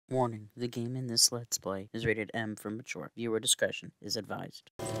Warning, the game in this Let's Play is rated M for mature. Viewer discretion is advised.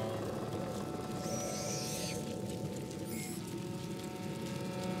 Hey,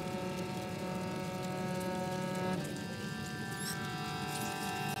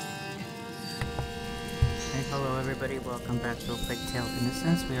 hello everybody, welcome back to A Plague Tale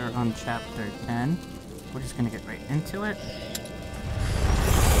Innocence. We are on chapter 10. We're just gonna get right into it.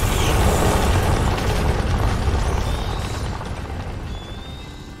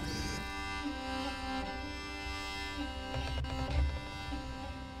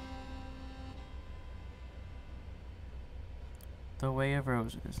 The Way of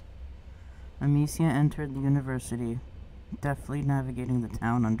Roses. Amicia entered the university, deftly navigating the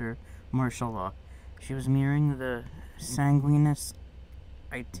town under martial law. She was mirroring the Sanguinis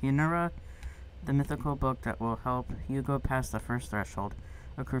Itinera, the mythical book that will help Hugo pass the first threshold,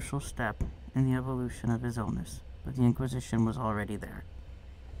 a crucial step in the evolution of his illness. But the Inquisition was already there.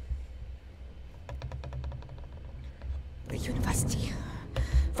 The university.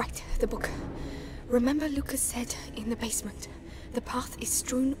 Right, the book. Remember Lucas said in the basement, the path is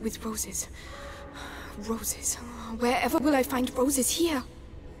strewn with roses. Roses. Wherever will I find roses here?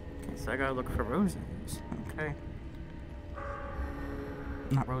 Okay, so I gotta look for roses. Okay.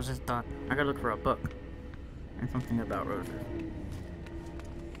 Not roses, I gotta look for a book. And something about roses.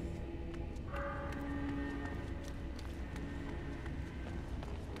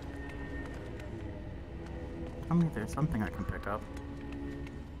 Tell me if there's something I can pick up.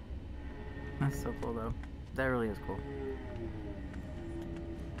 That's so cool though. That really is cool.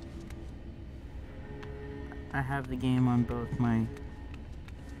 I have the game on both my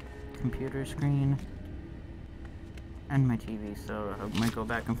computer screen and my TV, so I might go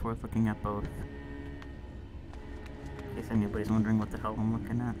back and forth looking at both. In case anybody's wondering what the hell I'm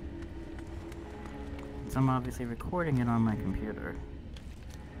looking at. So I'm obviously recording it on my computer.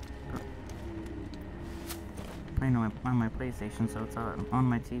 Playing on my PlayStation, so it's on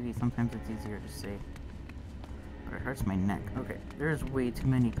my TV. Sometimes it's easier to see. But it hurts my neck. Okay, there's way too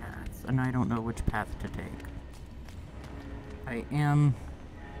many paths, and I don't know which path to take. I am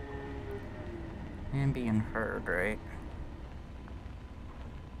being heard, right?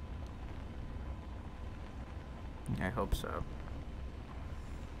 I hope so.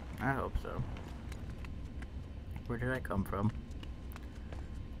 I hope so. Where did I come from?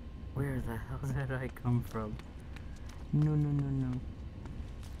 Where the hell did I come from? No, no, no, no.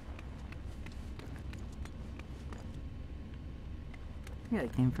 Yeah, I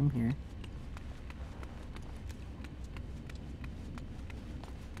came from here.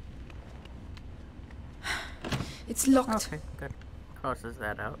 It's locked. Okay, good. Crosses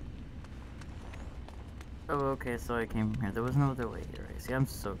that out. Oh, okay, so I came from here. There was no other way here. See, I'm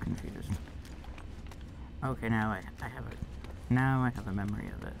so confused. Okay, now I have it. Now I have a memory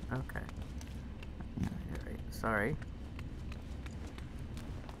of it. Okay. No, you're right. Sorry.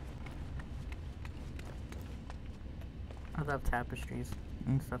 I love tapestries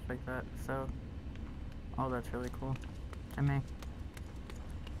and stuff like that, so all that's really cool to me.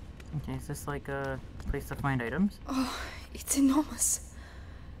 Okay, is this like a place to find items? Oh, it's enormous.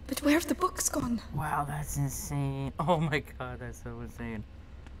 But where have the books gone? Wow, that's insane. Oh my god, that's so insane.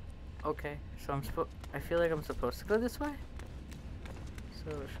 Okay, so I feel like I'm supposed to go this way?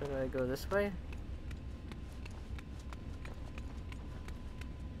 So, should I go this way?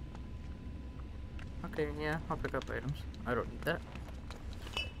 Okay, yeah, I'll pick up items. I don't need that.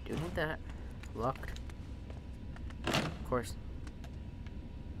 Do need that. Locked. Of course.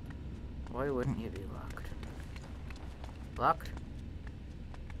 Why wouldn't you be locked? Locked?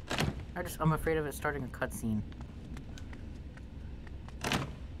 I'm afraid of it starting a cutscene.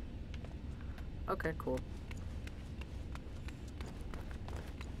 Okay, cool.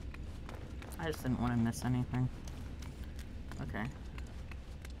 I just didn't want to miss anything. Okay.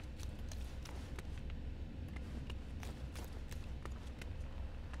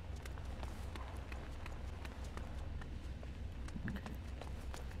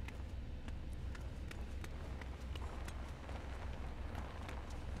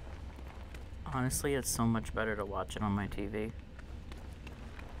 Honestly, it's so much better to watch it on my TV.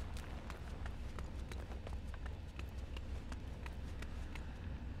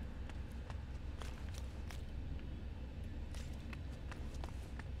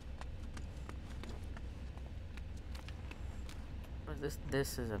 But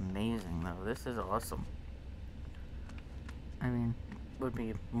this is amazing though. This is awesome. I mean, it would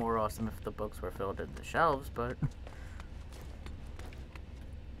be more awesome if the books were filled in the shelves, but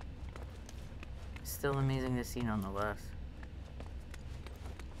still amazing to see nonetheless.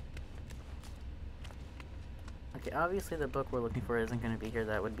 Okay, obviously the book we're looking for isn't going to be here.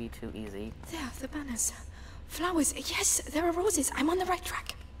 That would be too easy. There, the banners. Flowers. Yes, there are roses. I'm on the right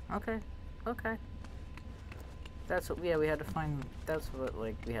track. Okay. Okay. That's what, yeah, we had to find, that's what,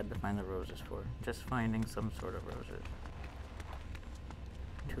 like, we had to find the roses for. Just finding some sort of roses.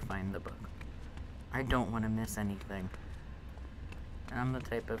 To find the book. I don't want to miss anything. And I'm the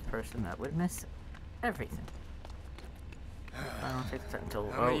type of person that would miss everything. I don't take that until...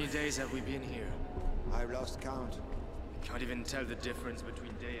 How many days have we been here? I've lost count. I can't even tell the difference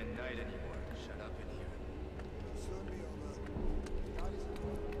between day and night anymore. Shut up in here. Soon be over.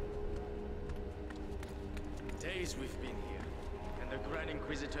 Days we've been here, and the Grand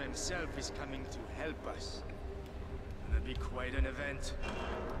Inquisitor himself is coming to help us. It'll be quite an event.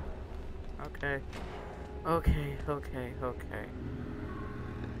 Okay. Okay, okay, okay.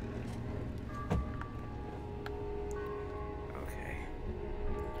 Okay.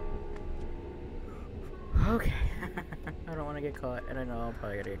 Okay. I don't want to get caught, and I know I'm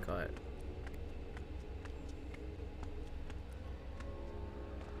probably gonna get caught.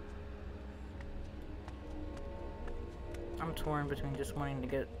 I'm torn between just wanting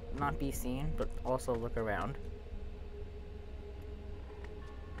to not be seen, but also look around.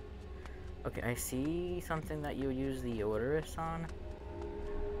 Okay, I see something that you use the odorous on.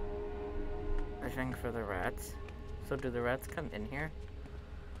 I think for the rats. So do the rats come in here?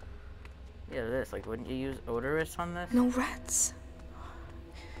 Yeah, this. Like, wouldn't you use odorous on this? No rats.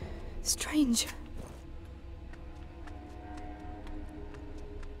 Strange.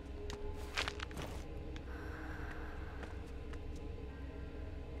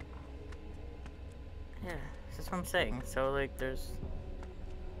 Yeah, that's what I'm saying. So, like, there's...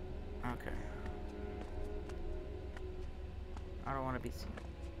 Okay. I don't want to be seen.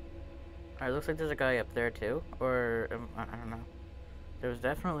 Alright, looks like there's a guy up there, too. Or, I don't know. There was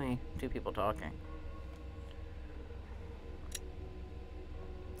definitely two people talking.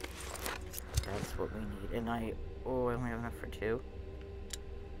 That's what we need. And I only have enough for two.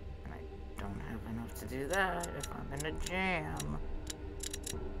 And I don't have enough to do that if I'm in a jam.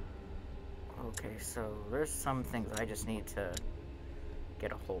 Okay, so there's some things I just need to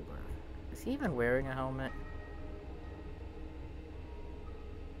get a hold of. Is he even wearing a helmet?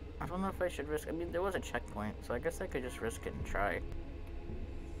 I don't know if I should risk. I mean, there was a checkpoint, so I guess I could just risk it and try.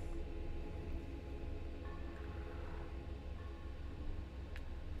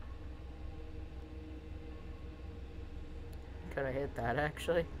 Could I hit that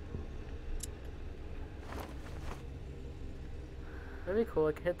actually? That'd be cool.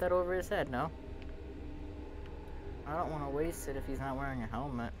 I could hit that over his head, no? I don't want to waste it if he's not wearing a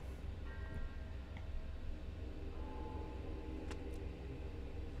helmet.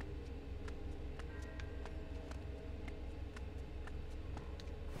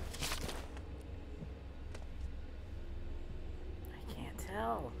 I can't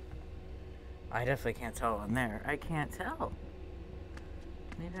tell. I definitely can't tell in there. I can't tell.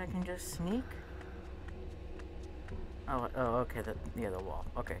 Maybe I can just sneak? Oh, okay, the wall.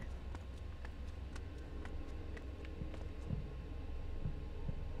 Okay.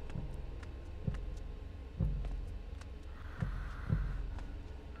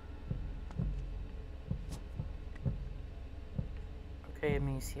 Okay,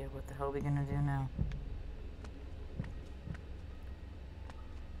 Amicia, what the hell are we gonna do now?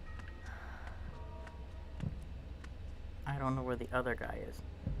 I don't know where the other guy is.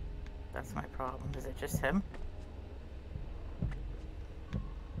 That's my problem. Is it just him?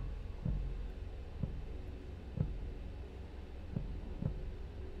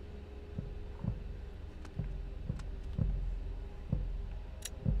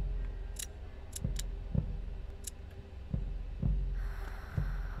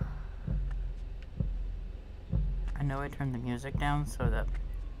 I know I turned the music down so that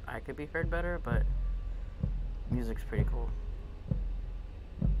I could be heard better, but music's pretty cool.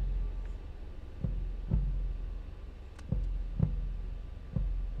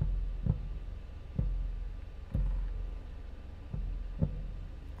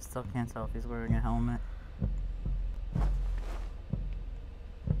 Still can't tell if he's wearing a helmet.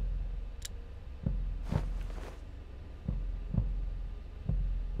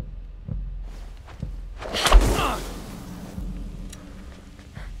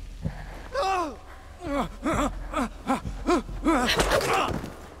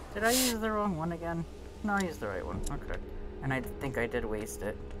 Did I use the wrong one again? No, I used the right one. Okay. And I think I did waste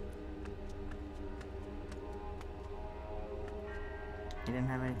it. You didn't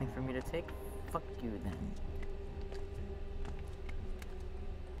have anything for me to take? Fuck you then.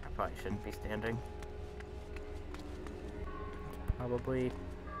 I probably shouldn't be standing. Probably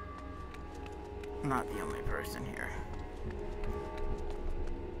not the only person here.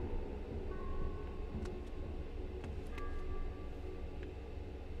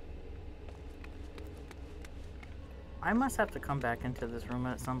 I must have to come back into this room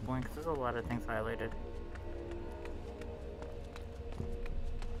at some point because there's a lot of things highlighted.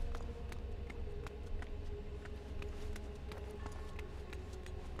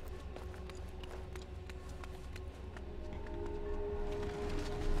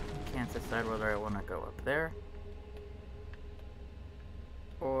 Can't decide whether I want to go up there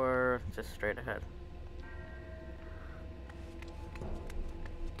or just straight ahead.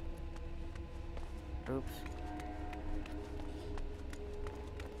 Oops.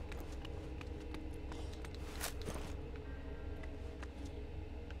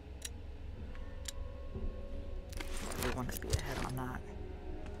 We want to be ahead on that.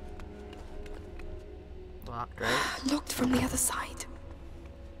 Locked, right? Locked from the other side.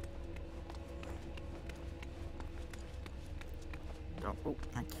 Don't. Oh,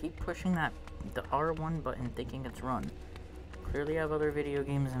 I keep pushing the R1 button thinking it's run. Clearly I have other video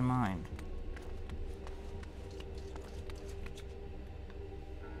games in mind.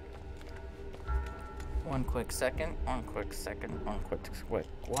 One quick second, one quick second, one quick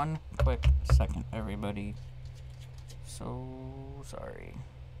second, everybody. So sorry.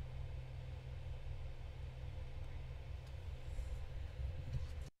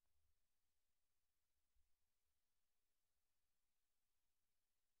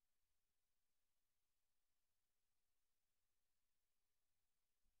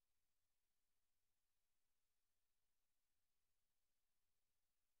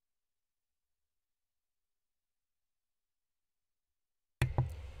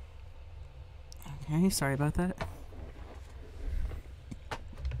 Okay, sorry about that.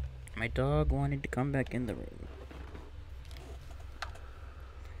 My dog wanted to come back in the room.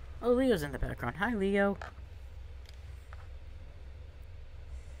 Oh, Leo's in the background. Hi, Leo.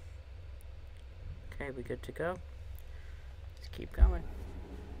 Okay, we good to go? Let's keep going.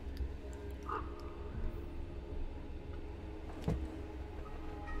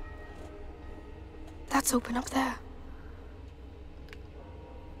 That's open up there.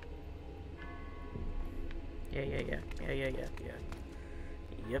 Yeah.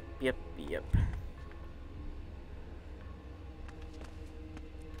 Yep.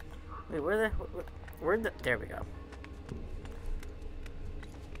 Wait, where'd the, there we go.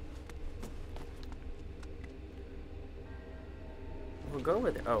 We'll go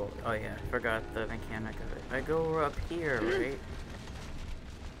with it. Oh yeah, forgot the mechanic of it. I go up here, right?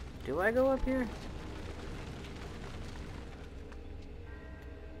 Do I go up here?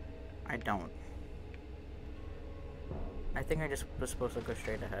 I don't. I think I just was supposed to go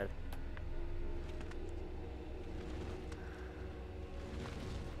straight ahead.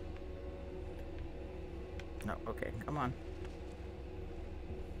 No, okay, come on.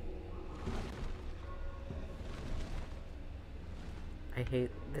 I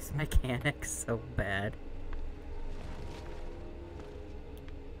hate this mechanic so bad.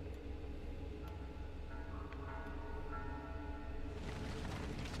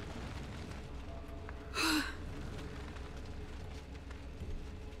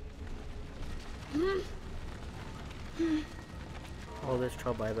 All this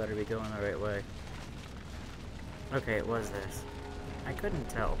trouble, I better be going the right way. Okay, it was this. I couldn't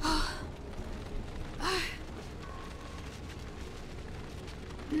tell.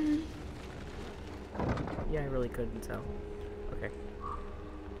 Yeah, I really couldn't tell. Okay.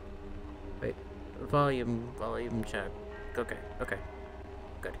 Wait. Volume check. Okay.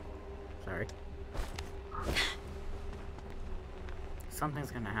 Good. Sorry.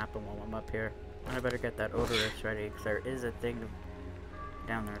 Something's gonna happen while I'm up here. I better get that odorous ready, because there is a thing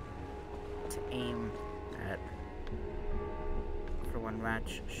down there to aim at for when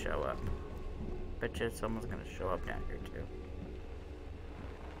rats show up. Bet you someone's gonna show up down here too.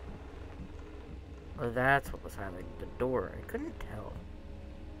 Oh, that's what was highlighting the door. I couldn't tell.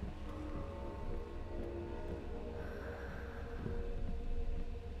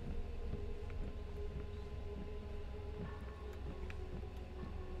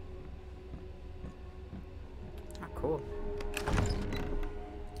 Oh, cool.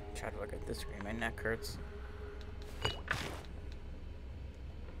 Try to look at the screen. My neck hurts.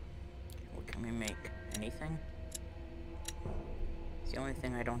 What can we make? Anything? The only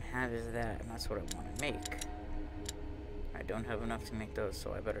thing I don't have is that, and that's what I want to make. I don't have enough to make those,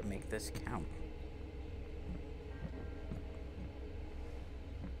 so I better make this count.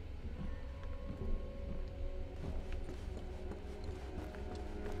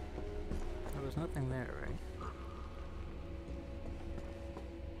 There was nothing there, right?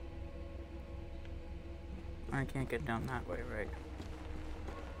 I can't get down that way, right?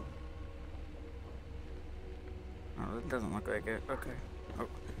 Oh, it doesn't look like it. Okay. Oh.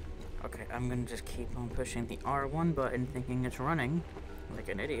 Okay, I'm gonna just keep on pushing the R1 button, thinking it's running, like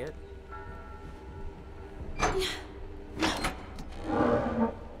an idiot.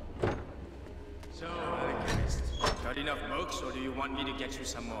 So, alchemist, got enough books, or do you want me to get you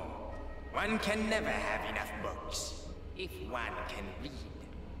some more? One can never have enough books, if one can read.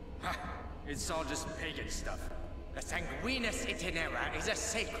 Ha! It's all just pagan stuff. The Sanguinus Itinera is a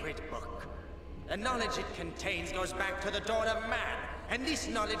sacred book. The knowledge it contains goes back to the dawn of man, and this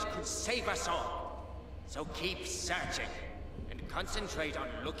knowledge could save us all. So keep searching, and concentrate on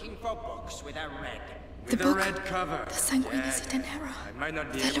looking for books with a red. The With a book. red cover. The Sanguinus Itinera. I might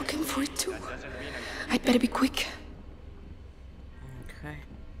not be They're able looking to for read. it too. That doesn't mean I'd better be quick. Okay.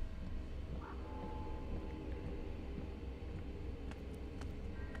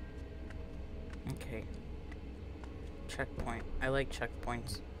 Okay. Checkpoint. I like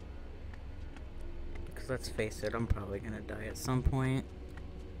checkpoints. Because let's face it, I'm probably gonna die at some point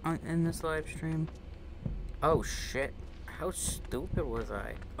in this live stream. Oh shit. How stupid was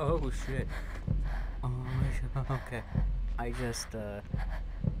I? Oh shit. Oh shit. Okay. I just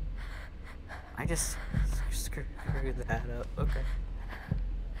screwed that up. Okay.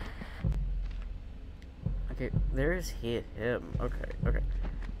 Okay, there's him. Okay.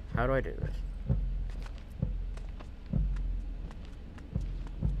 How do I do this?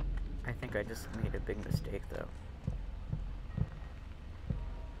 I think I just made a big mistake though.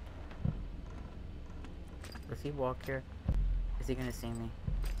 Does he walk here? Is he gonna see me?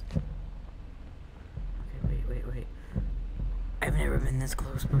 Okay, wait. I've never been this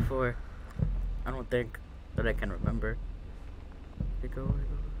close before. I don't think that I can remember. Where go?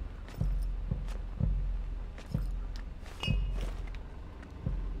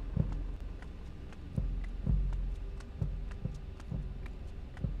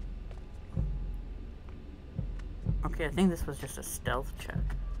 Okay, I think this was just a stealth check.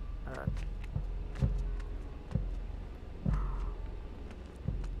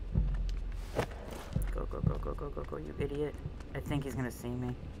 Go, you idiot. I think he's gonna see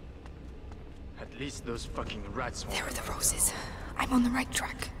me. At least those fucking rats won't. There are the roses. I'm on the right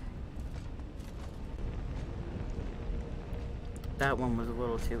track. That one was a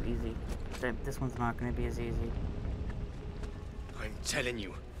little too easy. This one's not gonna be as easy. I'm telling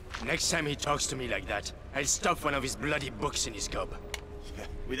you, next time he talks to me like that, I'll stuff one of his bloody books in his gob.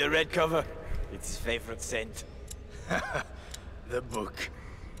 With a red cover? It's his favorite scent. The book.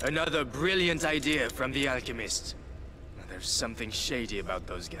 Another brilliant idea from the alchemist. There's something shady about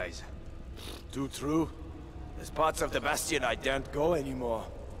those guys. Too true. There's parts of the Bastion I daren't go anymore.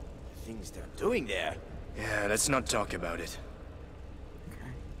 The things they're doing there. Yeah, let's not talk about it.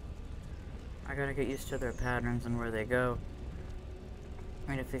 Okay. I gotta get used to their patterns and where they go.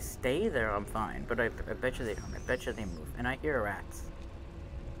 I mean, if they stay there, I'm fine. But I bet you they don't. I bet you they move. And I hear rats.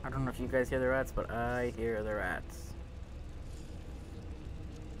 I don't know if you guys hear the rats, but I hear the rats.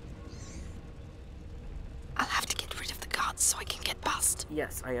 I'll have to get rid of the guards so I can get past.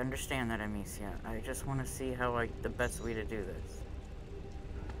 Yes, I understand that, Amicia. I just want to see how the best way to do this.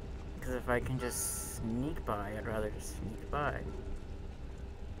 Because if I can just sneak by, I'd rather just sneak by.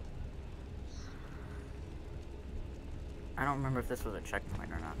 I don't remember if this was a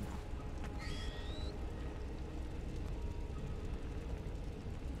checkpoint or not.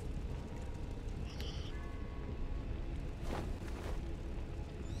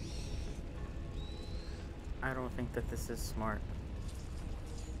 I don't think that this is smart.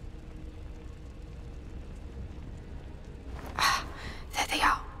 Ah, there they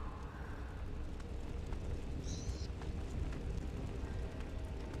are.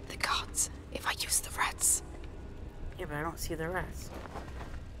 The guards. If I use the rats. Yeah, but I don't see the rats.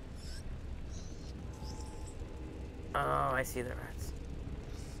 Oh, I see the rats.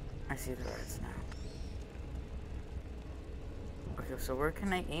 I see the rats now. Okay, so where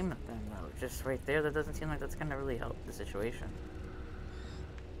can I aim at them, though? Just right there? That doesn't seem like that's gonna really help the situation.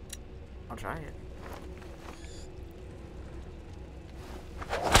 I'll try it.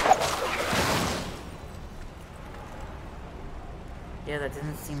 Yeah, that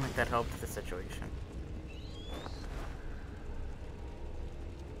didn't seem like that helped the situation.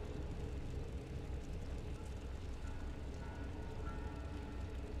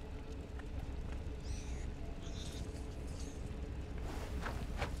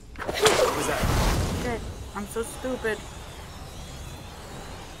 Shit, I'm so stupid.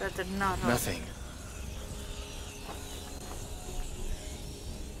 That did not help. Nothing.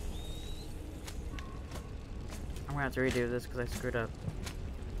 I'm gonna have to redo this because I screwed up.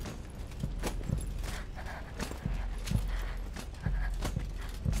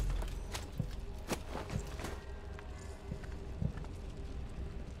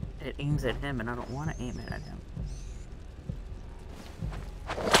 it aims at him, and I don't want to aim it at him.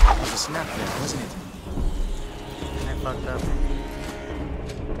 There was a snap there, wasn't it? I fucked up.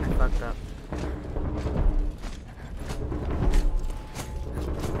 I fucked up.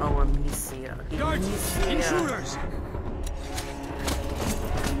 Oh, Amicia. Guards! Amicia. Intruders!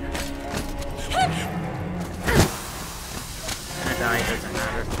 I die, it doesn't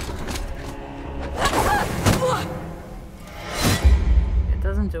matter. It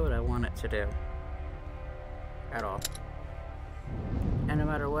doesn't do what I want it to do. At all. And no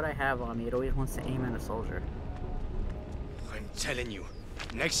matter what I have on me, it always wants to aim at a soldier. I'm telling you,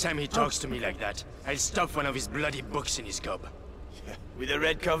 next time he talks to me like that, I'll stuff one of his bloody books in his gob. With a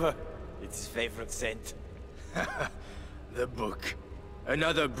red cover. It's his favorite scent. The book.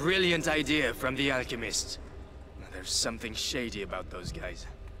 Another brilliant idea from the alchemist. There's something shady about those guys.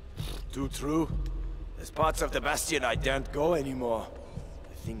 Too true. There's parts of the Bastion I daren't go anymore.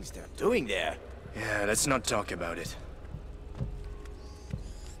 The things they're doing there. Yeah, let's not talk about it.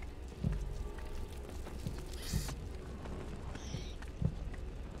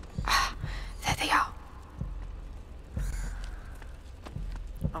 There they are.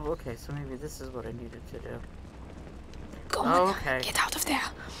 Oh, okay, so maybe this is what I needed to do. Go on. Okay. Get out of there.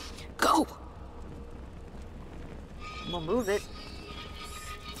 Go. We'll move it.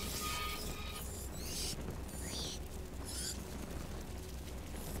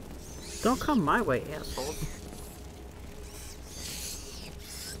 Don't come my way, asshole.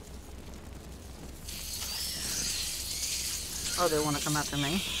 Oh, they want to come after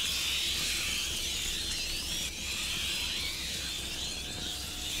me?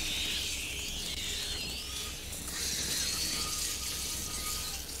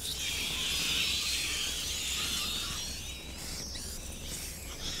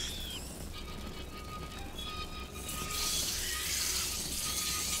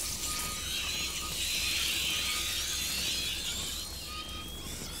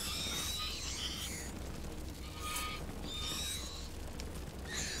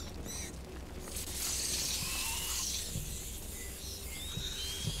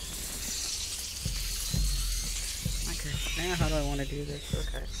 Now how do I want to do this?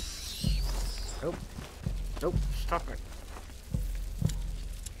 Okay. Nope. Nope. Stop it.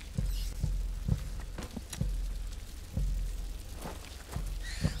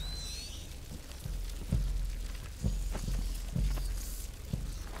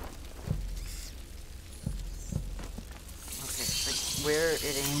 Okay, like where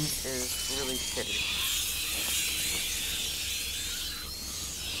it aims is really shitty.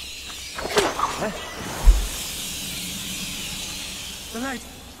 Huh? The light!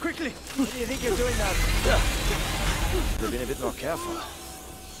 Quickly! What do you think you're doing now? Could have been a bit more careful.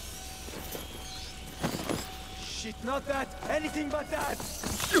 Shit, not that! Anything but that!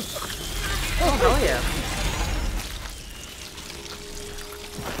 Oh, hell yeah.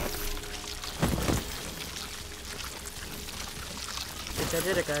 I think I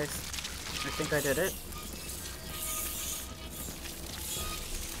did it, guys. I think I did it.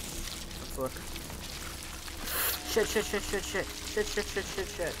 Let's look. Shit. Shit. I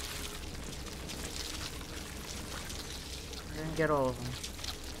didn't get all of them.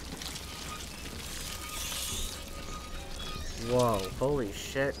 Whoa, holy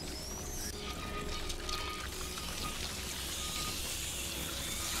shit.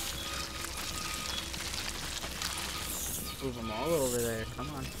 Move them all over there. Come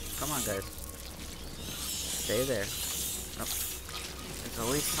on, guys. Stay there. Oh. There's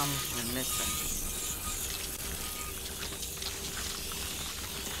always some we're missing.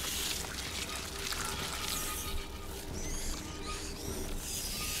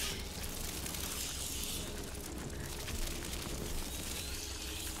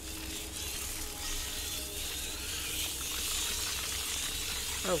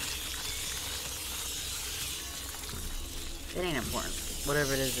 Oh. It ain't important.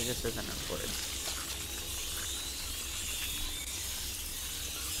 Whatever it is, it just isn't important.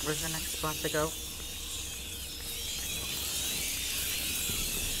 Where's the next spot to go?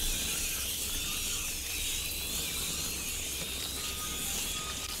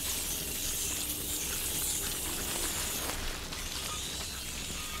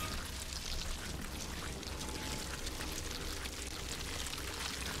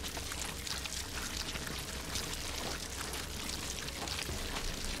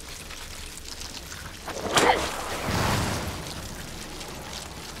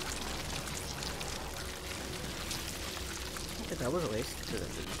 That was a waste because it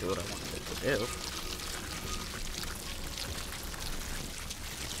didn't do what I wanted it to do.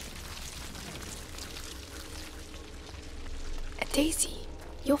 A daisy.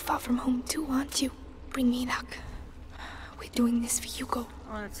 You're far from home too, aren't you? Bring me luck. We're doing this for Hugo.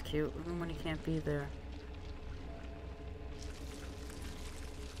 Oh, that's cute, even when he can't be there.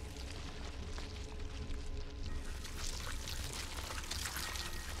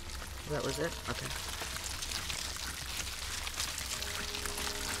 That was it? Okay.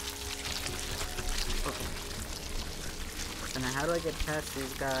 Okay. So now how do I get past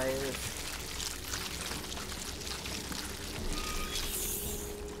these guys?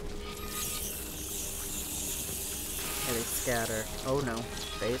 Yeah, they scatter. Oh no,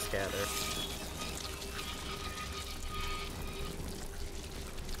 they scatter.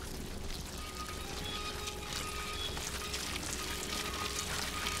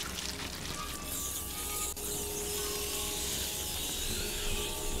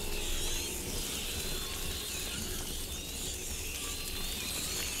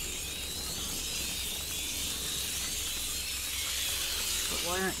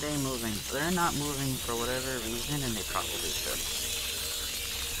 Why aren't they moving? They're not moving for whatever reason, and they probably should.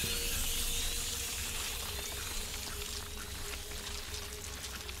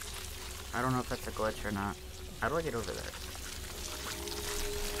 I don't know if that's a glitch or not. How do I get over there?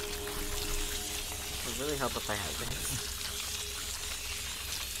 It would really help if I had this.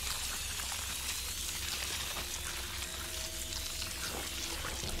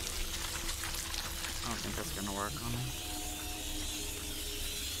 I don't think that's gonna work on me.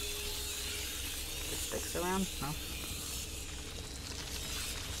 Sticks around? No.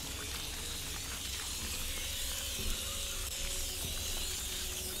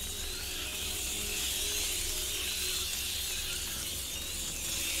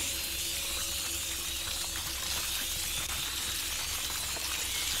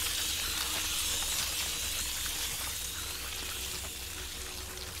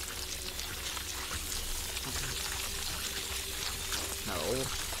 No.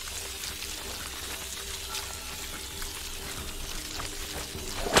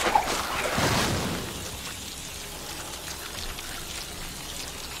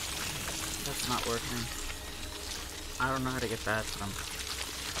 That's not working. I don't know how to get past them.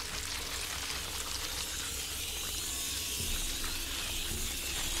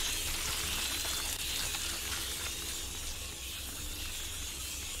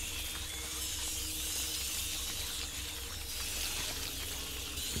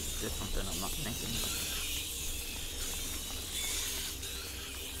 There's something I'm not thinking of.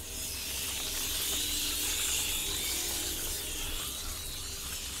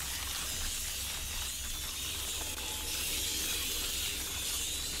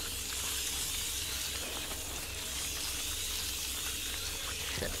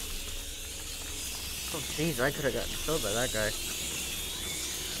 Oh jeez, I could have gotten killed by that guy.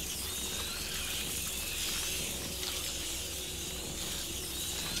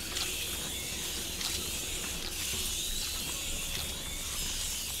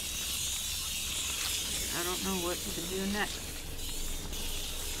 I don't know what to do next.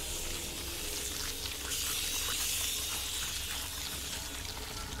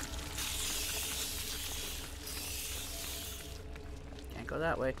 Can't go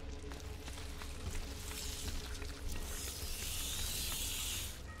that way.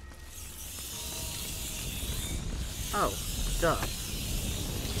 Oh, duh.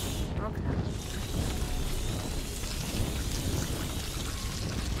 Okay.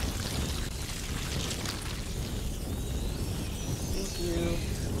 Thank you.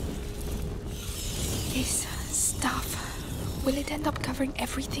 This stuff, will it end up covering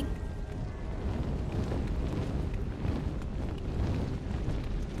everything?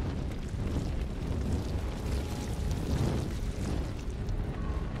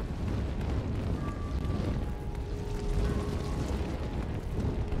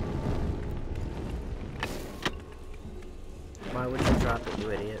 Why would you drop it, you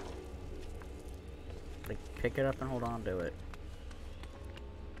idiot? Like, pick it up and hold on to it.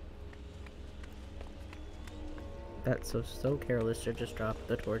 That's so careless to just drop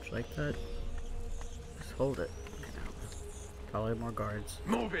the torch like that. Just hold it. Okay, now. Probably more guards.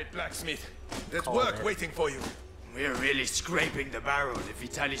 Move it, blacksmith. There's Call work it. waiting for you. We're really scraping the barrel if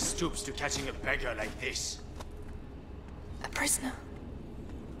Vitaly stoops to catching a beggar like this. A prisoner.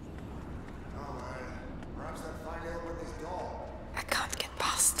 Perhaps they'll finally open this door. I can't get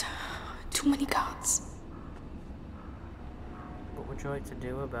past. Too many guards. What would you like to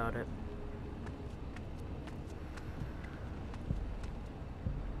do about it?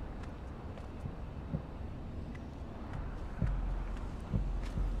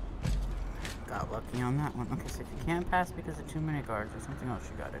 Got lucky on that one. Okay, so if you can't pass because of too many guards, there's something else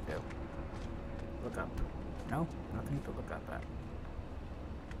you gotta do. Look up. No? Nothing to look up at.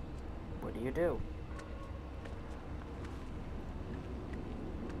 What do you do?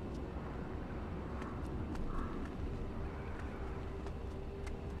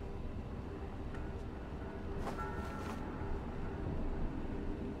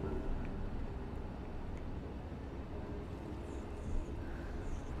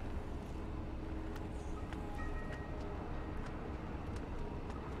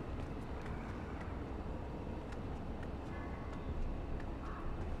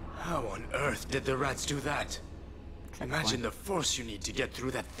 How on earth did the rats do that? Imagine the force you need to get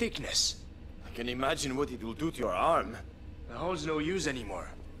through that thickness. I can imagine what it will do to your arm. The hole's no use anymore.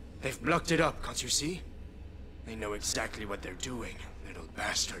 They've blocked it up, can't you see? They know exactly what they're doing, little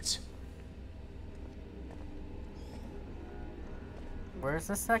bastards. Where's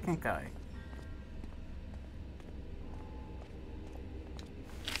the second guy?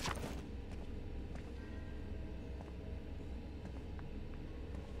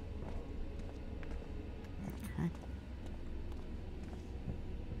 Okay.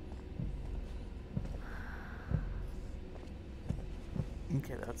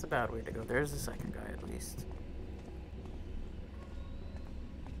 Okay, that's a bad way to go. There's the second guy at least.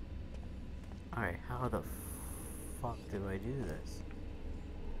 Alright, how the fuck do I do this?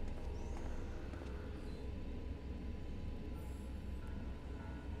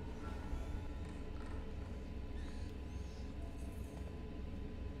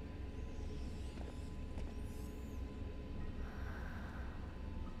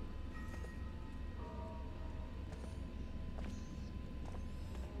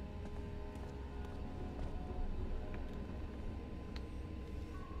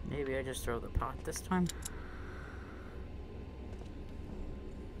 Maybe I just throw the pot this time?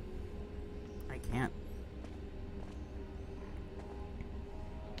 I can't.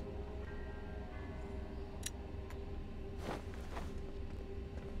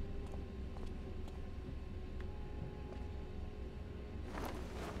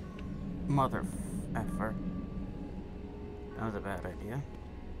 Mother effer. That was a bad idea.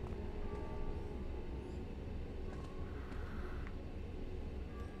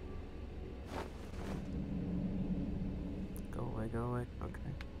 Go away.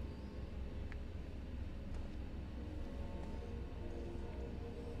 Okay.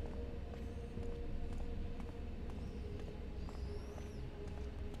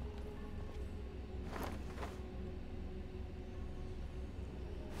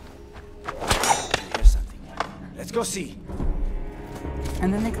 Here's something. Let's go see.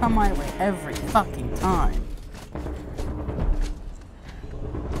 And then they come my way every fucking time.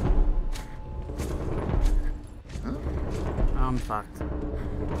 I'm fucked.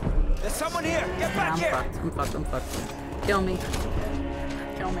 There's someone here! Get back here! I'm fucked. Kill me.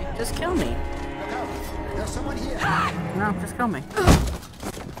 Kill me. Just kill me. Look out! There's someone here! No, just kill me.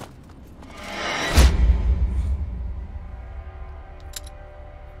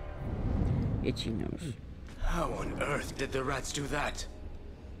 Itchy nose. How on earth did the rats do that?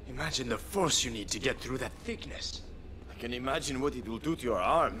 Imagine the force you need to get through that thickness. I can imagine what it will do to your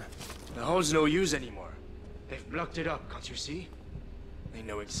arm. The hole's no use anymore. They've blocked it up, can't you see? They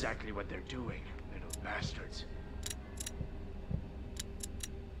know exactly what they're doing, little bastards.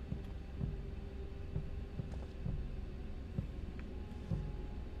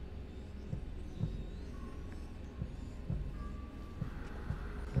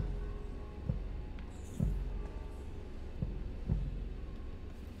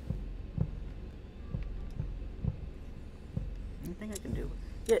 Anything I can do?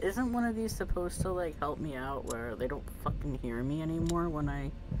 Yeah, isn't one of these supposed to, like, help me out where they don't fucking hear me anymore when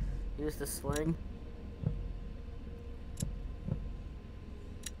I use the sling?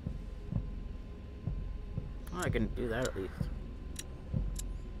 Oh, I can do that at least.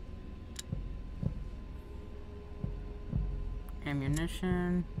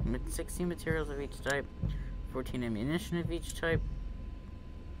 Ammunition, 16 materials of each type, 14 ammunition of each type.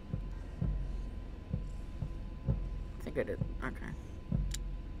 I think I did. Okay.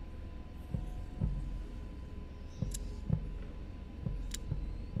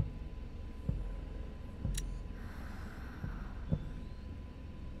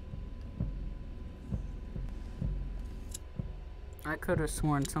 I could have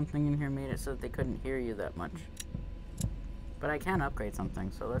sworn something in here made it so that they couldn't hear you that much. But I can upgrade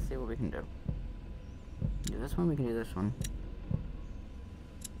something, so let's see what we can do. Do this one, we can do this one.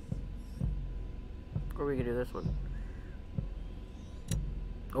 Or we could do this one.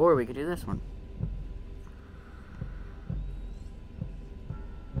 Or we could do this one.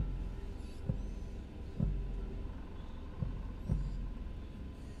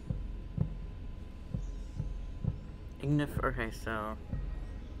 Okay, so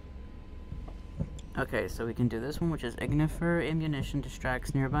Okay, so we can do this one, which is Ignifer ammunition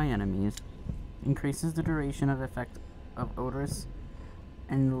distracts nearby enemies, increases the duration of effect of odorous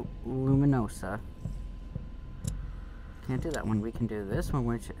and luminosa. Can't do that one. We can do this one,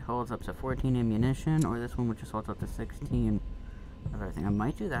 which holds up to 14 ammunition, or this one, which just holds up to 16 of everything. I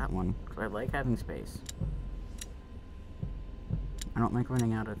might do that one, because I like having space. I don't like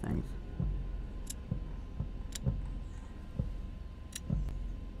running out of things.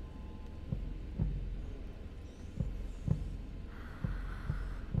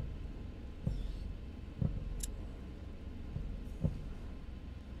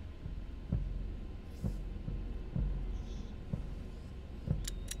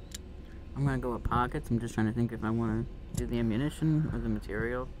 I'm gonna go with pockets. I'm just trying to think if I want to do the ammunition or the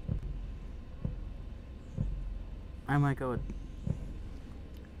material. I might go with...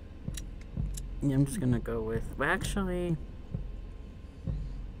 Yeah, I'm just gonna go with... Well, actually...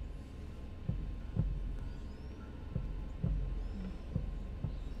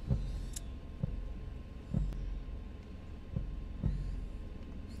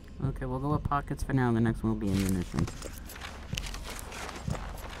 Okay, we'll go with pockets for now, and the next one will be ammunition.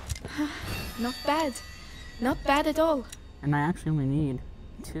 Not bad. Not bad at all. And I actually only need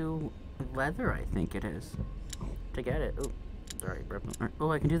 2 leather, I think it is, to get it. Oh, sorry.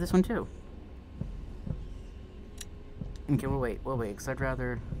 Oh, I can do this one too. Okay, we'll wait, because I'd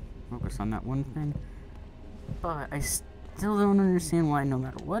rather focus on that one thing. But I still don't understand why no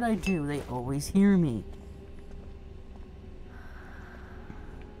matter what I do, they always hear me.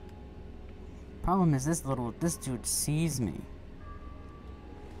 Problem is this dude sees me.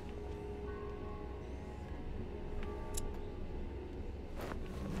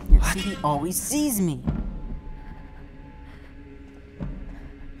 Yeah, see, he always sees me.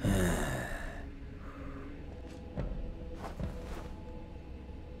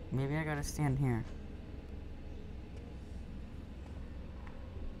 Maybe I gotta stand here.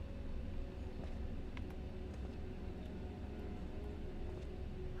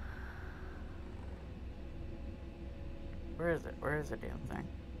 Where is it? Where is the damn thing?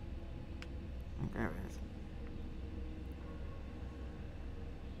 Oh, there it is.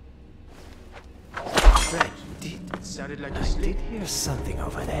 Right, you did. It sounded like a I sleep. did hear something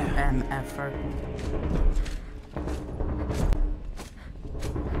over there. MFer.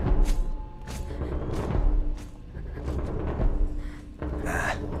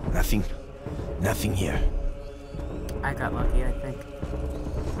 Nothing. Nothing here. I got lucky, I think.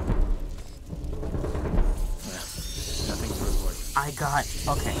 Nothing to report. I got...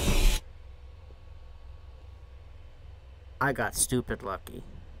 Okay. I got stupid lucky.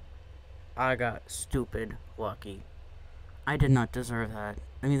 I got stupid lucky. I did not deserve that.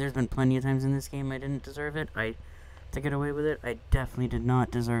 I mean, there's been plenty of times in this game I didn't deserve it. To get away with it, I definitely did not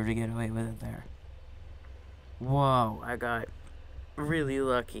deserve to get away with it there. Whoa, I got really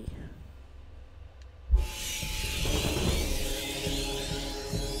lucky.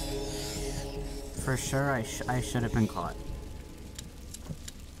 For sure, I should have been caught.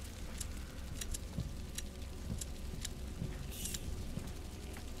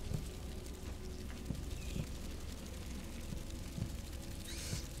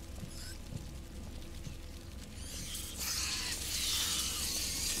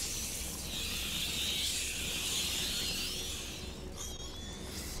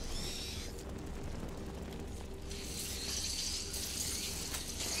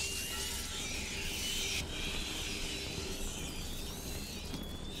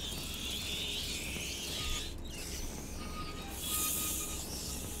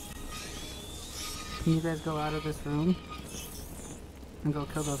 Can you guys go out of this room and go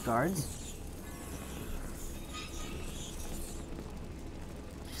kill those guards?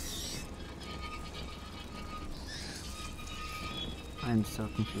 I'm so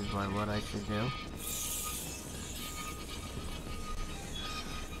confused by what I should do.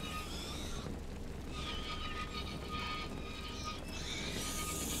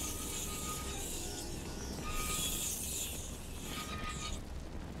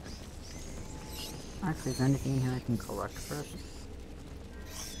 Actually, is there anything in here I can collect first?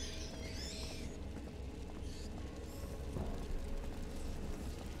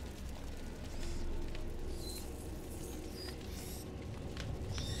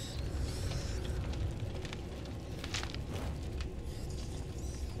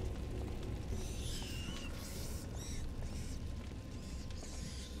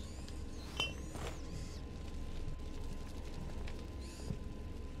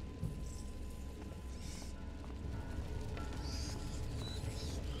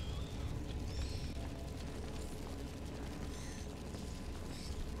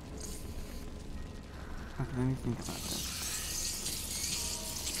 Let me think about this.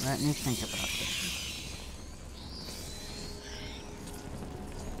 Let me think about this.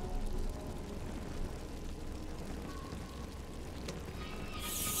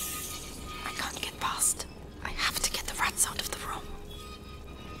 I can't get past. I have to get the rats out of the room.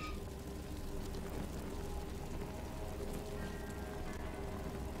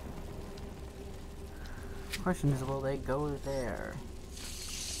 Question is, will they go there?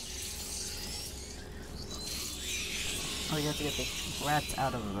 Oh, you have to get the rats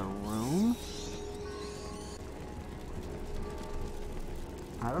out of the room?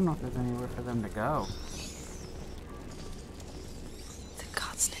 I don't know if there's anywhere for them to go. The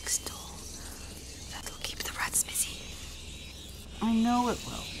guards next door. That'll keep the rats busy. I know it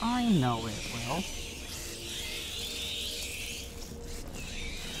will. I know it will.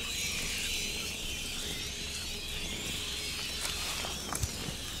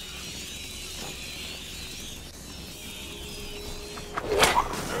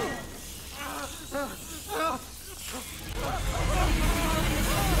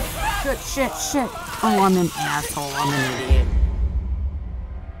 Shit. Oh, I'm an asshole. I'm an idiot.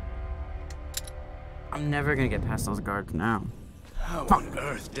 I'm never gonna get past those guards now. How on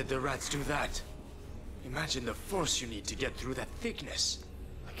earth did the rats do that? Imagine the force you need to get through that thickness.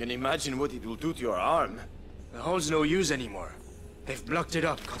 I can imagine what it will do to your arm. The hole's no use anymore. They've blocked it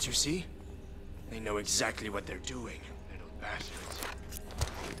up, can't you see? They know exactly what they're doing, little bastards.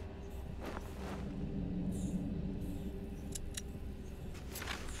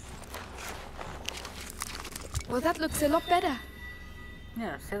 Well, that looks a lot better.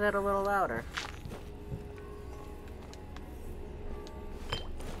 Yeah, say that a little louder.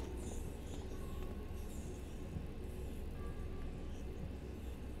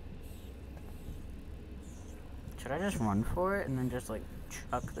 Should I just run for it and then just like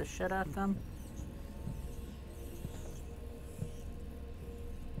chuck the shit at them?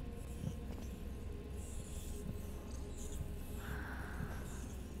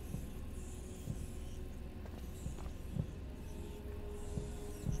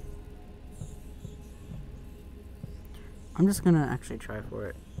 I'm just gonna actually try for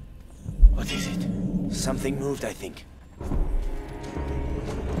it. What is it? Something moved, I think.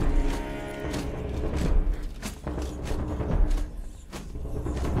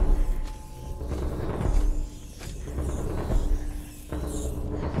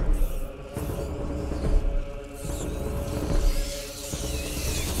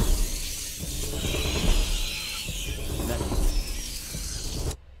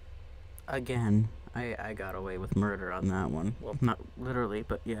 Again, I got away with murder on that one. Well, not literally,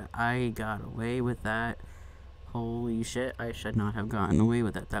 but yeah, I got away with that. Holy shit, I should not have gotten away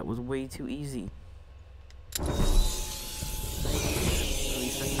with that. That was way too easy. At least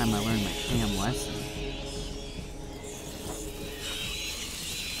this time I learned my damn lesson.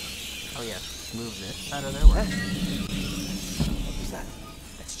 Oh yeah, move this out of their way. What was that?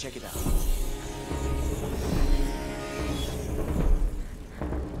 Let's check it out.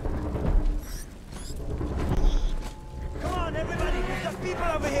 Come on, everybody! There's people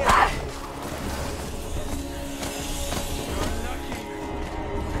over here!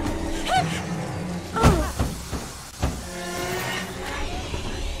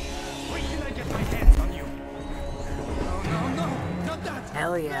 Wait till I get my hands on you! No, not that!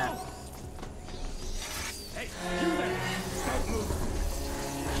 Hell yeah. No. Hey, you there! Stop moving!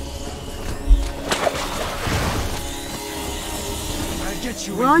 I'll get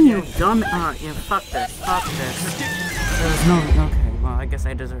you. Run, you dumb. Yeah, fuck this. Fuck this. There's no. Okay, well, I guess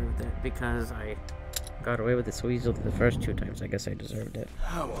I deserved it because I got away with it so easily the first 2 times. I guess I deserved it.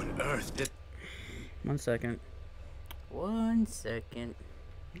 How on earth did... 1 second. 1 second.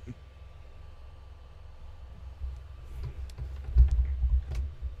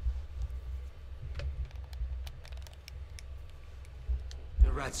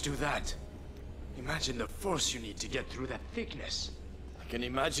 the rats do that? Imagine the force you need to get through that thickness. I can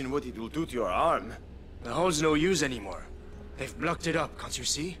imagine what it will do to your arm. The hole's no use anymore. They've blocked it up, can't you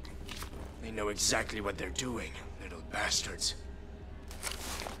see? They know exactly what they're doing, little bastards.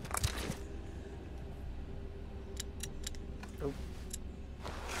 Oh.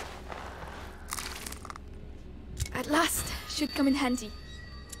 At last, should come in handy.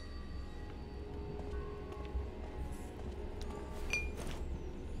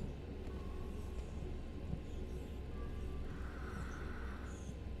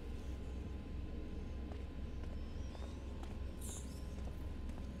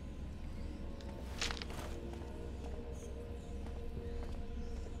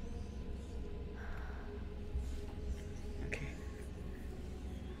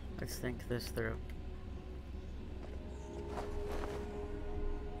 Let's think this through.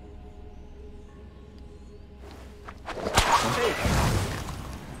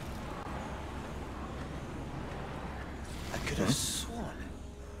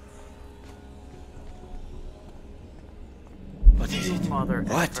 Mother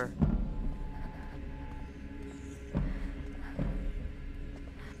What? effer.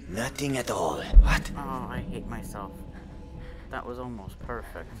 Nothing at all. What? Oh, I hate myself. That was almost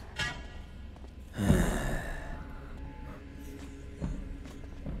perfect.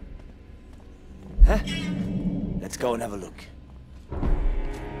 Huh? Let's go and have a look.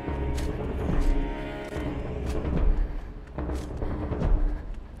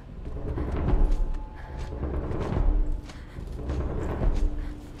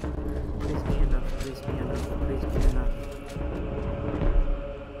 Please be enough, please be enough, please be enough.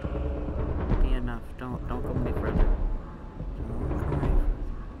 Be enough, don't go any further. Don't go any further.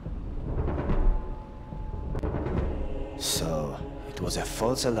 So, it was a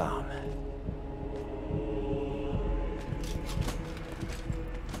false alarm.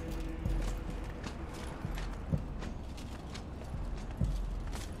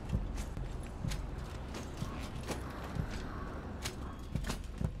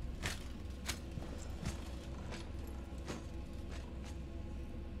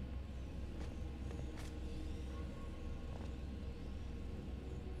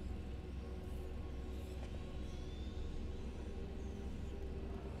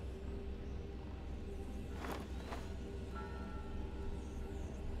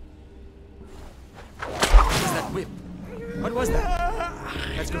 Whip. What was that?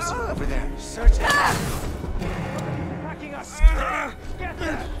 Let's go see over there. Search it. Attacking us. Get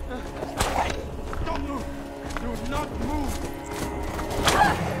there. Don't move. Do not move.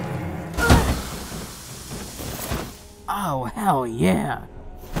 Oh, hell yeah!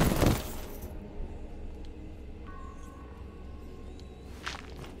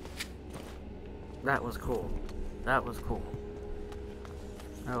 That was cool. That was cool.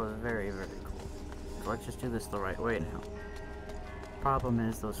 That was very, very cool. So let's just do this the right way now. Problem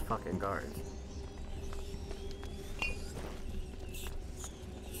is those fucking guards.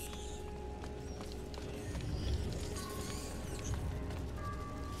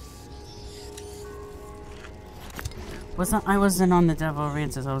 I wasn't on the Devil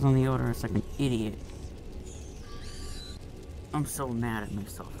Rances, I was on the Odorous like an idiot. I'm so mad at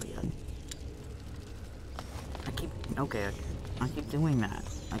myself again. I keep doing that.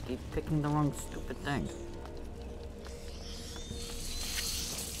 I keep picking the wrong stupid thing.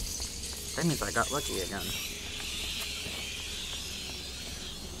 That means I got lucky again.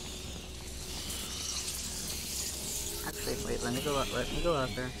 Actually, wait, let me go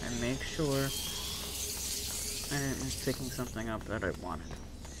out there and make sure I am picking something up that I wanted.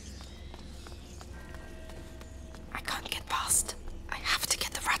 I can't get past. I have to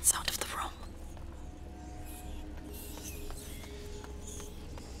get the rats out of the room.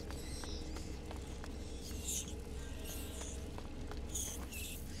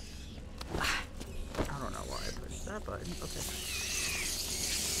 I don't know why I pushed that button. Okay.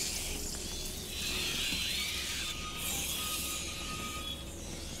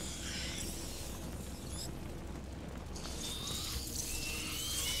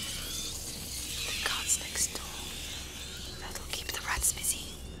 The guards next door. That'll keep the rats busy.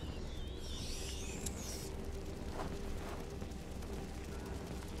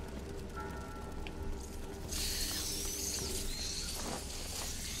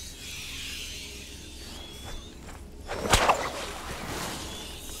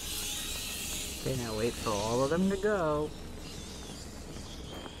 Okay, now wait for all of them to go.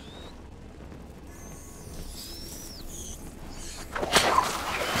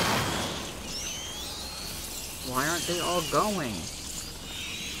 Why aren't they all going?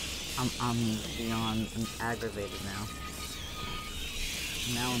 I'm beyond aggravated now.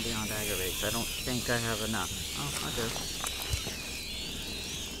 Now I'm beyond aggravated. I don't think I have enough. Oh, I do.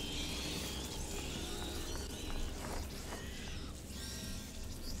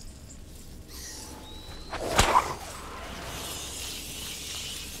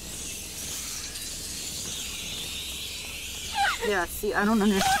 Yeah, see, I don't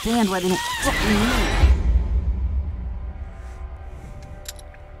understand why they don't fucking move.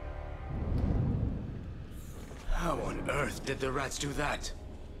 How on earth did the rats do that?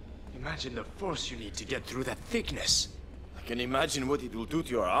 Imagine the force you need to get through that thickness. I can imagine what it will do to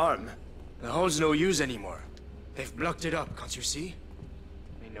your arm. The hole's no use anymore. They've blocked it up, can't you see?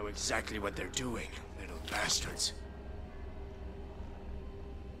 They know exactly what they're doing, little bastards.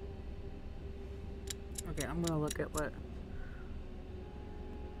 Okay, I'm gonna look at what...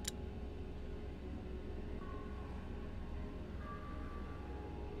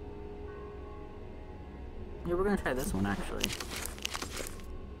 Yeah, we're gonna try this one, actually.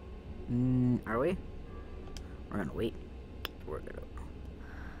 Are we? We're gonna wait. We're gonna...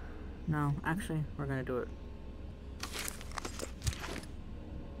 No, actually, we're gonna do it.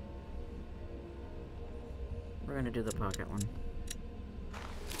 We're gonna do the pocket one.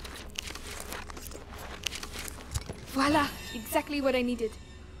 Voila! Exactly what I needed.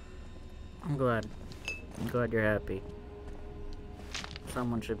 I'm glad. I'm glad you're happy.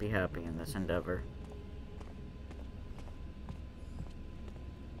 Someone should be happy in this endeavor.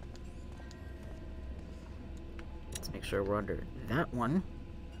 Let's make sure we're under that one.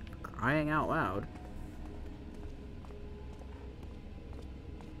 Crying out loud.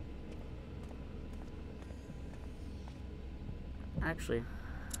 Actually,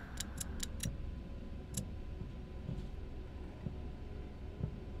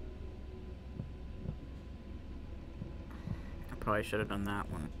 I probably should have done that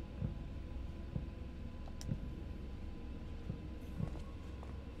one.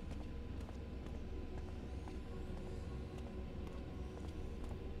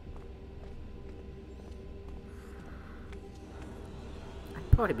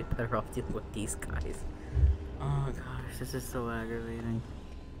 I'd probably be better off dealing with these guys. Oh gosh, this is so aggravating.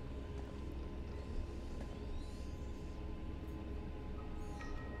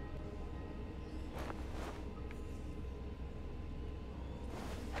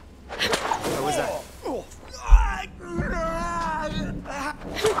 What was that?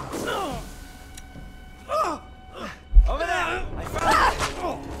 Over there! I found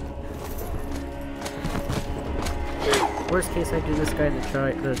it! Worst case, I do this guy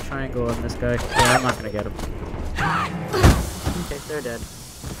the triangle on this guy. Yeah, I'm not gonna get him. Okay, they're dead.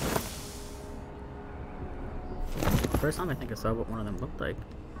 First time I think I saw what one of them looked like.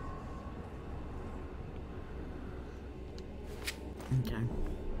 Okay.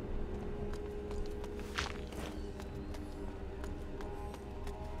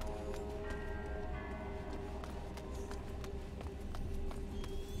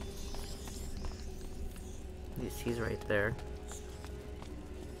 He's right there.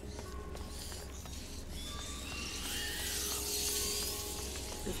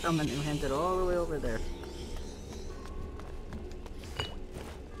 This element who handed all the way over there.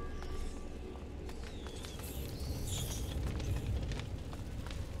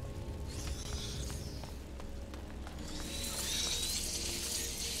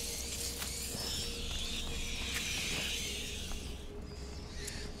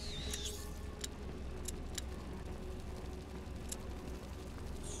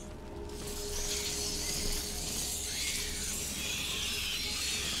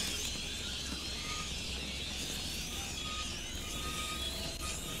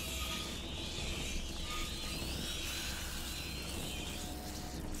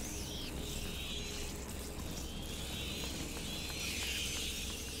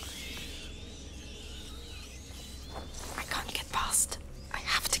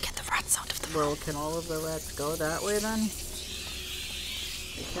 Well, can all of the rats go that way then?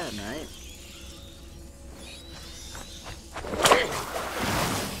 They can, right?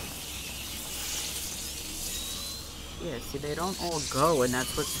 Yeah, see, they don't all go, and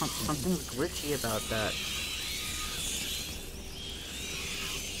that's what something's glitchy about that.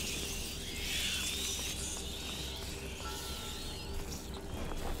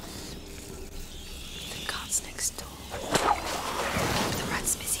 The guard's next door. Keep the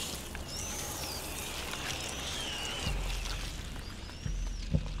rats busy.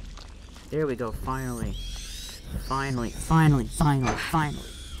 There we go, finally. Finally.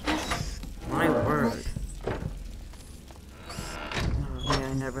 My word. Oh, may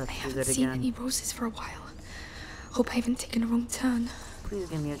I never have to do that Seen again. any roses for a while. Hope I haven't taken a wrong turn. Please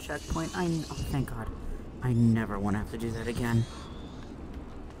give me a checkpoint. Oh, thank God. I never want to have to do that again.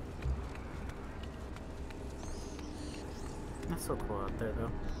 That's so cool out there,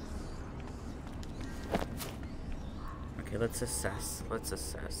 though. Okay, let's assess.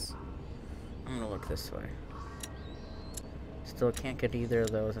 I'm gonna look this way. Still can't get either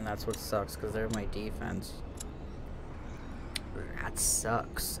of those, and that's what sucks, because they're my defense. That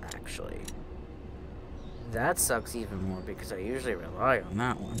sucks, actually. That sucks even more, because I usually rely on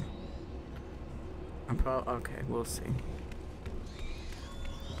that one. Okay, we'll see.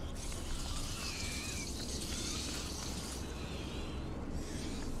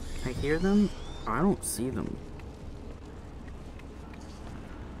 I hear them, I don't see them.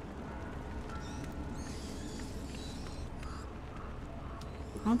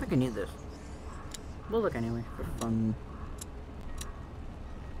 I don't think I need this. We'll look anyway, for fun.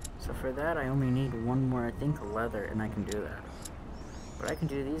 So for that, I only need one more, I think, leather, and I can do that. But I can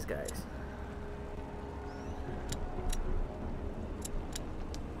do these guys.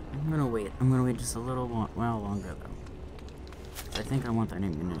 I'm gonna wait just a little while longer, though. I think I want that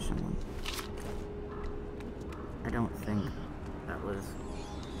ammunition one. I don't think that was...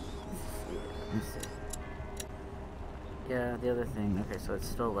 Let me see. Yeah, the other thing. Okay, so it's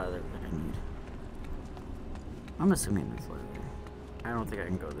still leather that I need. I'm assuming it's leather. I don't think I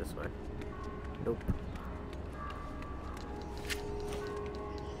can go this way. Nope.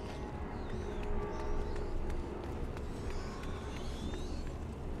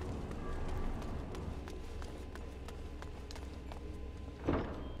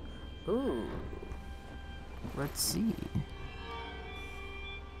 Ooh. Let's see.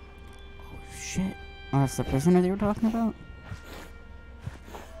 Oh shit. Oh, that's the prisoner they were talking about?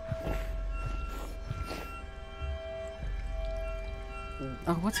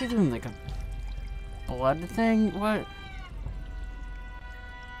 Oh, what's he doing? Like a blood thing? What?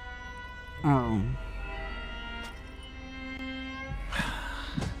 Oh.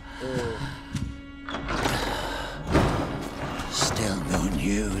 Still no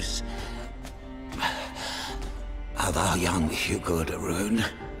news of our young Hugo de Rune.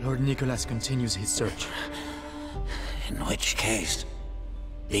 Lord Nicholas continues his search. In which case,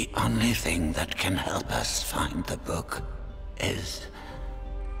 the only thing that can help us find the book is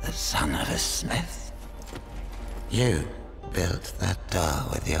the son of a smith. You built that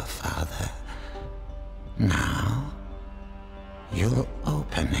door with your father. Now, you'll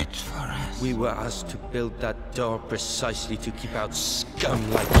open it for us. We were asked to build that door precisely to keep out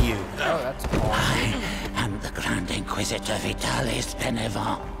scum like you. Oh, that's awesome. I am the Grand Inquisitor Vitalis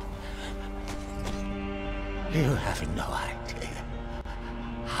Benevent. You have no idea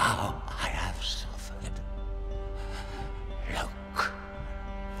how I have suffered. Look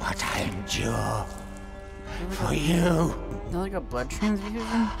what I endure for you. Is that like a blood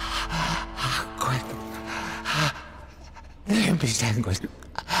transfusion? Quick. Let me sanguine.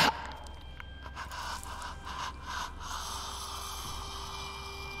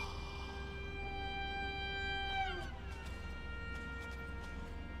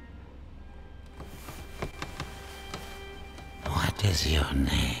 What is your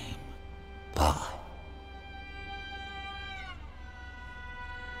name, boy?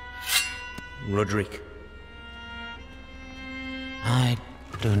 Roderick. I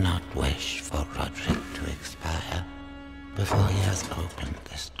do not wish for Roderick to expire before he has opened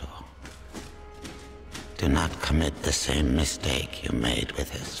this door. Do not commit the same mistake you made with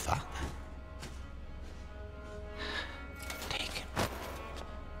his father. Take him.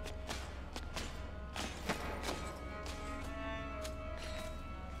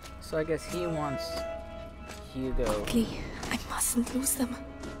 So I guess he wants Hugo. Lee, I mustn't lose them.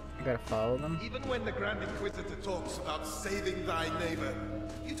 I gotta follow them? Even when the Grand Inquisitor talks about saving thy neighbor,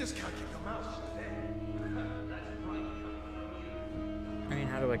 you just can't keep your mouth shut. I mean,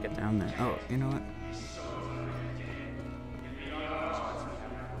 how do I get down there? Oh, you know what?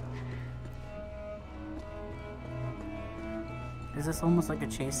 Is this almost like a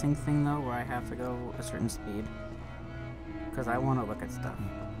chasing thing, though, where I have to go a certain speed? Because I want to look at stuff.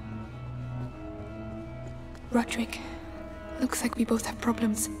 Roderick, looks like we both have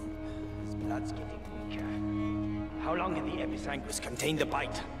problems. His blood's getting weaker. How long can the Episanguis contain the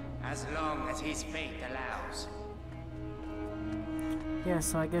bite? As long as his fate allows. Yeah,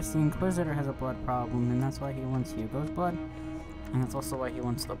 so I guess the Inquisitor has a blood problem, and that's why he wants Hugo's blood. And that's also why he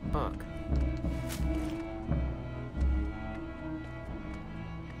wants the book.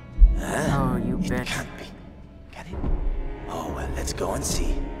 Oh, you It bitch. can't be. Can it? Oh, well, let's go and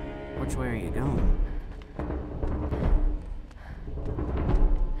see. Which way are you going?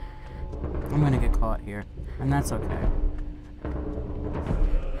 I'm gonna get caught here, and that's okay.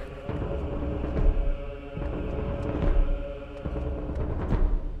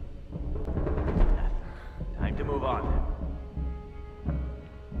 Time to move on.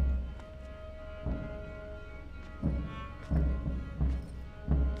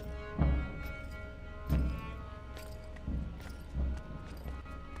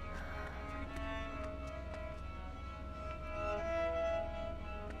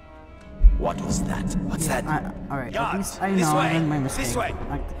 What was that? What's that? Alright, at Guards, least I this know I way, made my mistake. this way.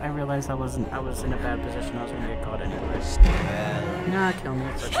 I realized I was in a bad position. I was gonna get caught anyway. Well, Nah, kill me.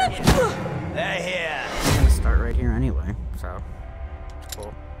 It's okay. they're here. I'm gonna start right here anyway, so it's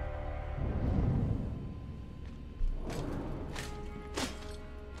cool.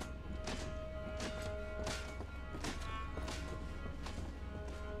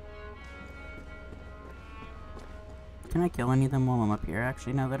 Can I kill any of them while I'm up here,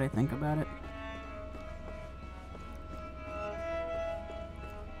 actually, now that I think about it?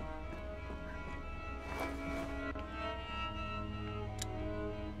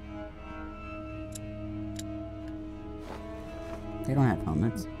 They don't have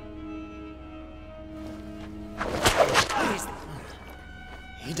helmets.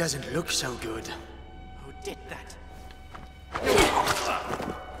 He doesn't look so good. Who did that?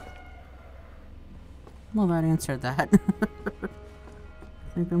 Well, that answered that.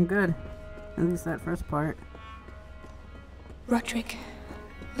 I think I'm good. At least that first part. Roderick,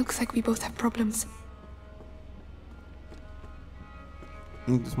 looks like we both have problems.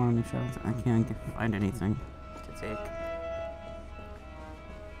 I just want to make sure I can't find anything to take.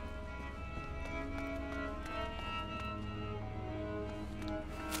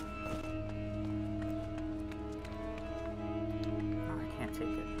 Oh, I can't take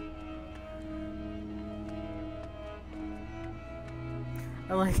it.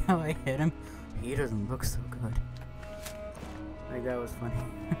 I like how I hit him. He doesn't look so good. Like, that was funny.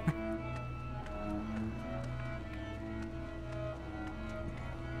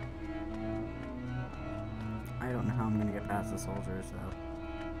 I don't know how I'm gonna get past the soldiers, though.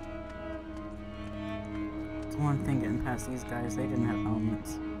 It's one thing getting past these guys, they didn't have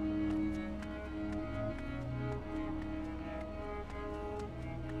helmets.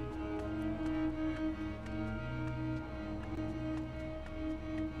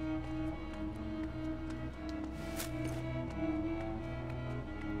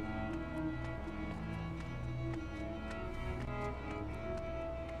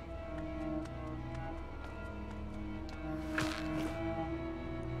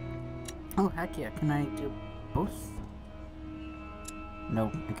 Oh, heck yeah, can I do both?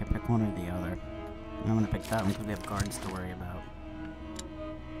 Nope, I can pick one or the other. I'm gonna pick that one because we have guards to worry about.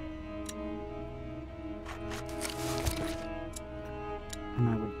 And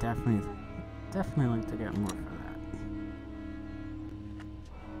I would definitely like to get more for that.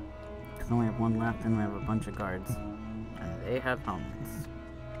 Because I only have one left and we have a bunch of guards. And they have helmets.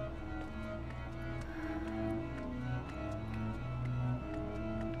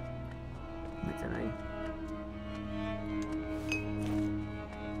 Wait, did I?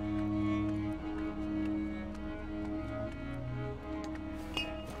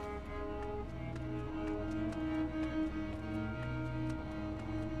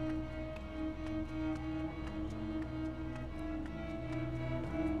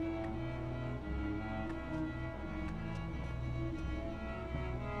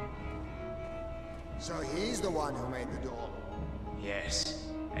 So he's the one who made the door. Yes,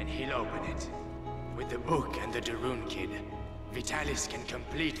 and he'll open it. With the book and the Darun kid, Vitalis can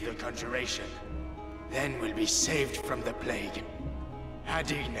complete the conjuration. Then we'll be saved from the plague. Ad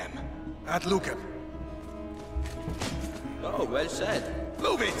ignem. Ad lucem. Oh, well said.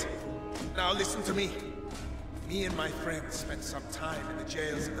 Move it! Now listen to me. Me and my friends spent some time in the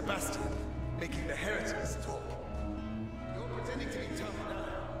jails of the Bastion, making the heretics talk. You're pretending to be tough now.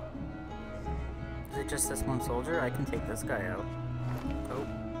 Is it just this one soldier? I can take this guy out. Oh.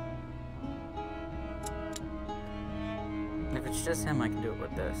 If it's just him, I can do it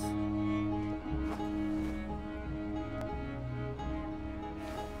with this.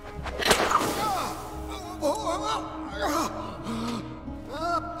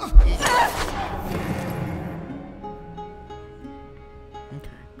 Okay,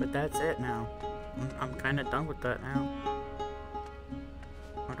 but that's it now. I'm kind of done with that now.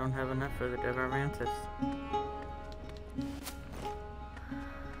 I don't have enough for the Devarantis.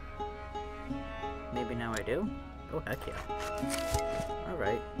 Maybe now I do? Oh, heck yeah.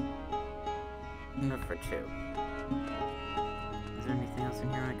 Alright. Enough for 2. Is there anything else in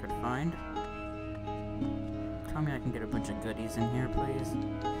here I could find? Tell me I can get a bunch of goodies in here, please.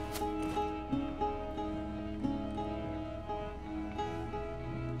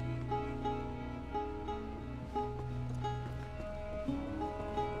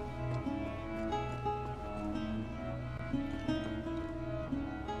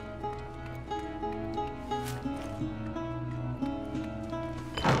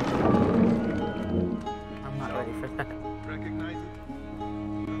 I'm not ready for that. Recognize it?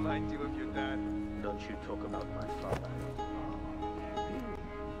 Remind you of your dad. Don't you talk about my father.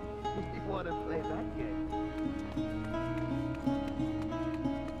 You want to play that game?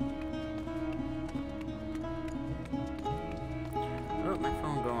 Oh, my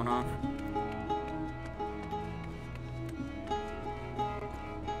phone going off.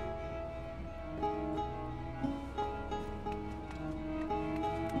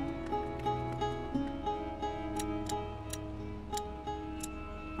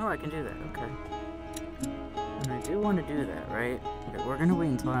 Oh, I can do that, okay. And I do want to do that, right? Okay, we're gonna wait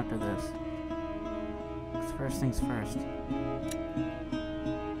until after this. 'Cause first things first.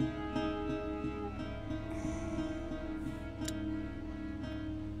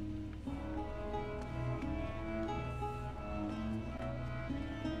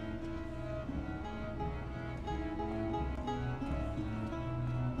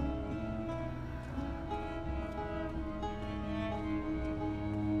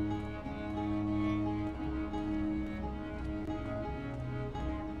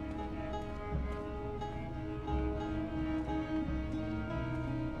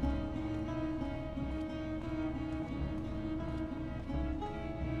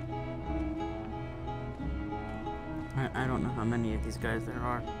 I don't know how many of these guys there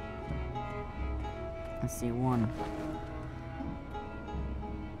are. I see one.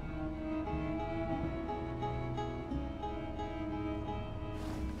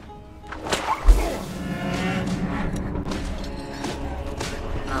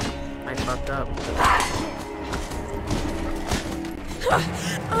 Oh, I fucked up.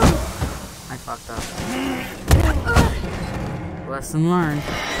 I fucked up. Lesson learned.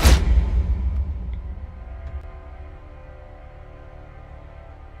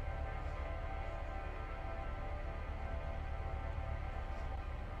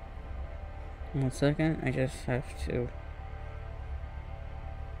 One second, I just have to...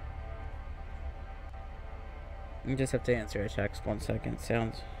 You just have to answer a text. 1 second.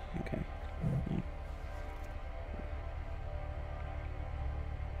 Sounds... Okay. Yeah.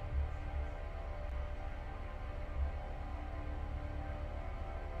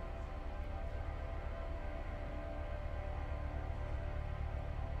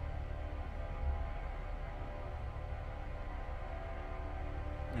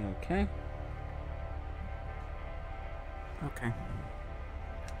 Okay. Okay.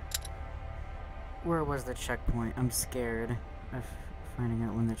 Where was the checkpoint? I'm scared of finding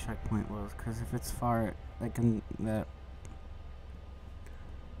out when the checkpoint was, because if it's far, like in that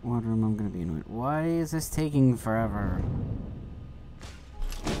water room, I'm gonna be annoyed. Why is this taking forever?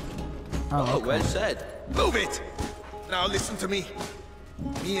 Oh, okay. Well said. Move it! Now listen to me.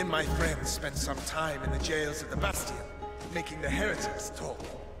 Me and my friends spent some time in the jails of the Bastion, making the heretics talk.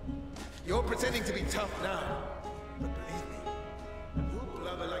 You're pretending to be tough now, but believe me, you'll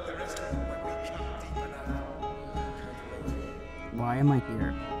blubber like the rest of them when we come deep enough. Why am I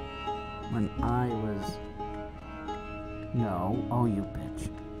here? When I was... No. Oh, you bitch.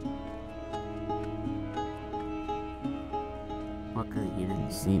 Luckily you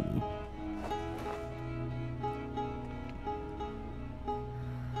didn't see me.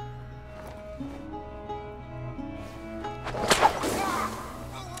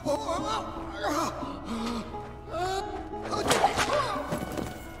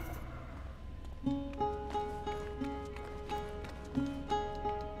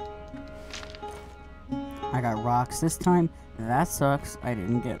 I got rocks this time. That sucks. I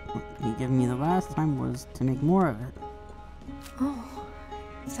didn't get what he gave me the last time was to make more of it. Oh,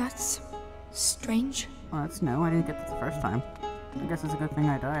 that's strange. Well, that's no. I didn't get that the first time. I guess it's a good thing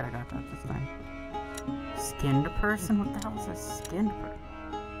I died. I got that this time. Skinned person? What the hell is a skinned person?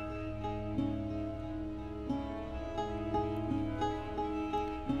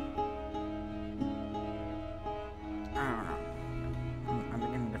 I don't know. I'm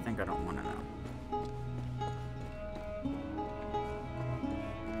beginning to think I don't want to know.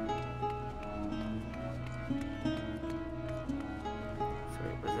 So,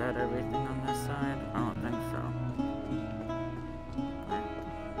 was that everything on this side? I don't think so.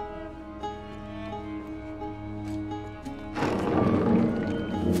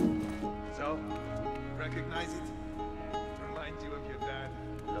 So, recognize it? Remind you of your dad?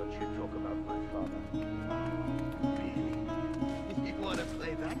 Don't you talk about my father. Really? You want to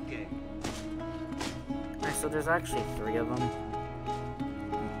play that game? Alright, so there's actually 3 of them.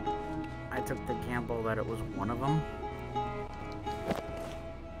 I took the gamble that it was one of them.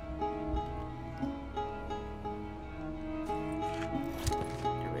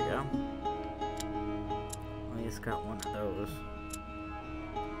 Here we go. At least got one of those.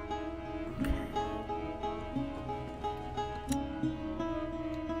 Okay.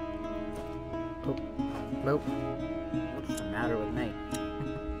 Oh, nope. What's the matter with me?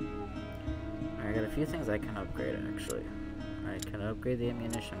 I got a few things I can upgrade, actually. I can upgrade the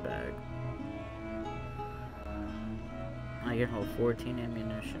ammunition bag. I can hold 14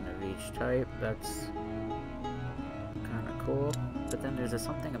 ammunition of each type. That's kind of cool. But then there's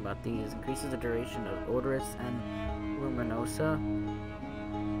something about these. Increases the duration of odorous and luminosa. I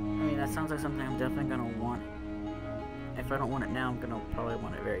mean, that sounds like something I'm definitely going to want. If I don't want it now, I'm going to probably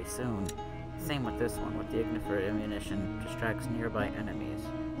want it very soon. Same with this one, with the ignifer ammunition. Distracts nearby enemies.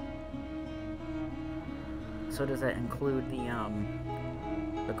 So does that include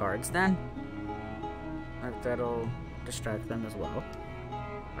the guards then? Like that'll distract them as well.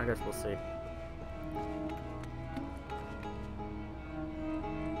 I guess we'll see.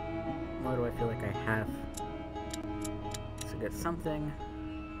 Why do I feel like I have to get something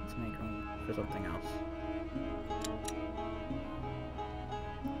to make room for something else?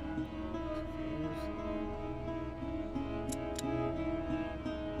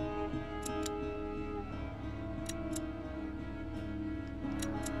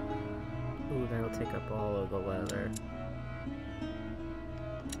 Ooh, that'll take up all of the leather.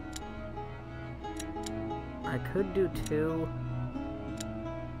 I could do 2.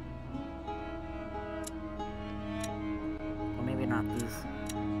 Well, maybe not these.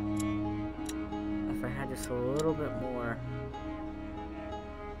 If I had just a little bit more.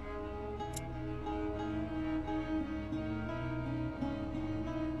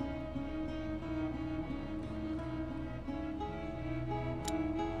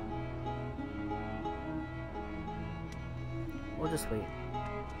 We'll just wait.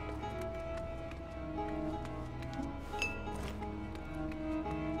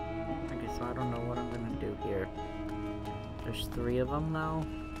 Okay, so I don't know what I'm gonna do here. There's 3 of them now.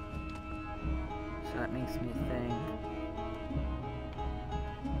 So that makes me think.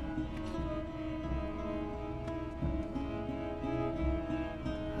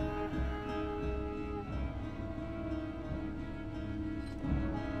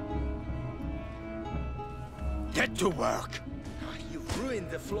 Get to work! You've ruined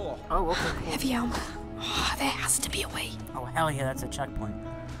the floor. Oh, okay. Cool. Heavy armor. Oh, there has to be a way. Oh, hell yeah, that's a checkpoint.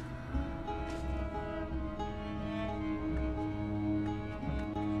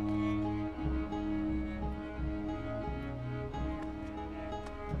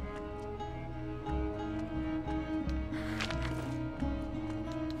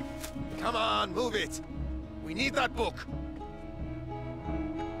 Come on, move it! We need that book!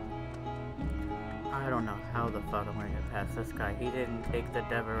 I don't know how the fuck I'm gonna get past this guy. He didn't take the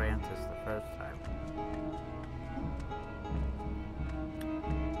Deverances the first time.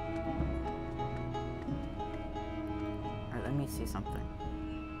 Alright, let me see something.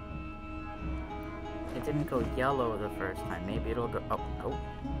 It didn't go yellow the first time. Maybe it'll go... Oh, nope.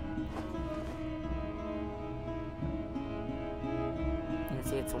 You can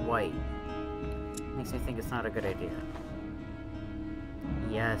see it's white. Makes me think it's not a good idea.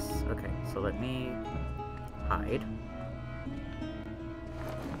 Yes, okay, so let me hide.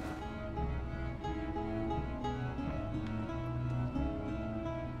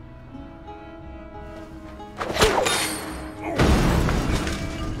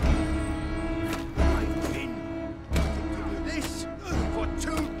 I've been doing this for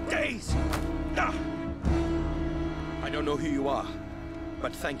 2 days! Ah! I don't know who you are,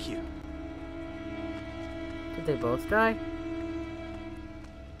 but thank you. Did they both die?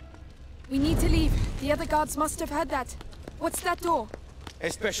 We need to leave. The other guards must have heard that. What's that door? A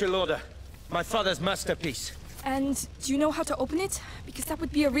special order. My father's masterpiece. And do you know how to open it? Because that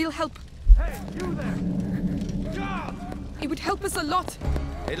would be a real help. Hey, you there! Guard! It would help us a lot.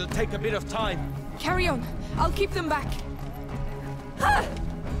 It'll take a bit of time. Carry on. I'll keep them back. I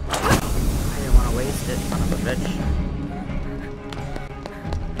didn't want to waste it, son of a bitch.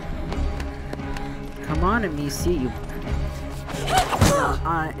 Come on, Amicia, you...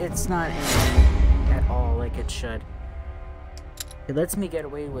 it's not at all like it should. It lets me get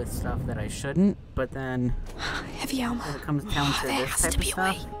away with stuff that I shouldn't, but then Heavy armor. when it comes down to There this has type to of be a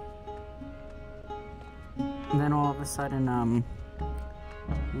stuff, way. and then all of a sudden, the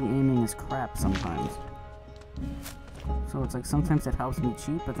aiming is crap sometimes. So it's like sometimes it helps me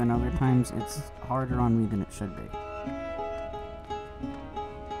cheat, but then other times it's harder on me than it should be.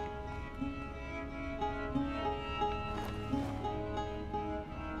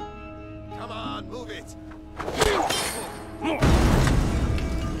 Come on, move it! I've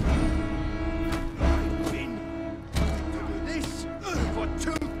been doing this for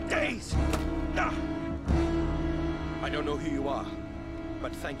 2 days! Ah! I don't know who you are,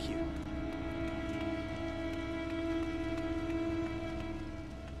 but thank you.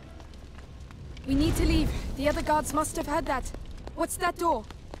 We need to leave. The other guards must have heard that. What's that door?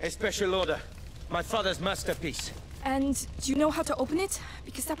 A special order. My father's masterpiece. And do you know how to open it?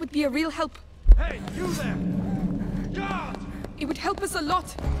 Because that would be a real help. Hey, you there! Guard! It would help us a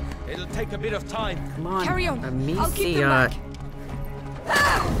lot. It'll take a bit of time. Come on, Carry on. Amicia. I'll keep them back.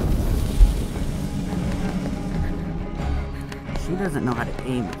 She doesn't know how to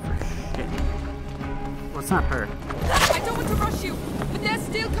aim for shit. Well, it's not her. I don't want to rush you, but they're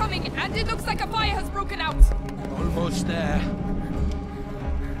still coming, and it looks like a fire has broken out. Almost there.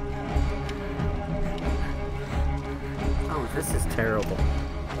 Oh, this is terrible.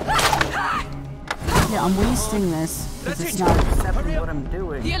 Yeah, I'm wasting this because it's not accepting what I'm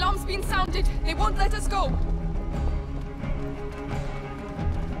doing. The alarm's been sounded. They won't let us go.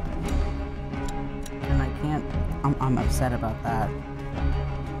 And I can't... I'm upset about that.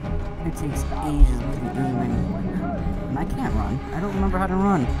 It takes ages with me aiming. And I can't run. I don't remember how to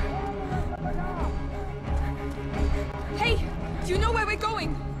run. Hey, do you know where we're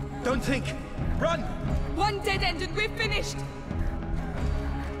going? Don't think. Run! One dead end and we're finished.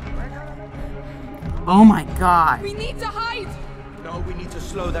 Oh my god! We need to hide. No, we need to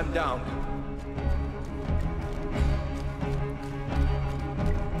slow them down.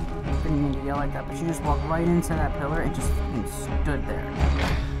 didn't mean to yell like that, but she just walked right into that pillar and just fucking stood there.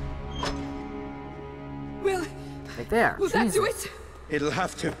 Right there. Will that do it? It'll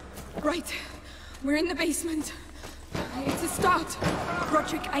have to. Right. We're in the basement. It's a start.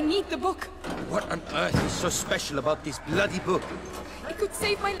 Roderick, I need the book. What on earth is so special about this bloody book? It could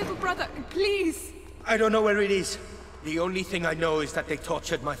save my little brother. Please. I don't know where it is. The only thing I know is that they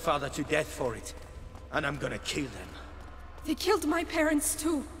tortured my father to death for it. And I'm gonna kill them. They killed my parents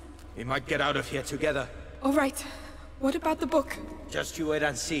too. We might get out of here together. All right. What about the book? Just you wait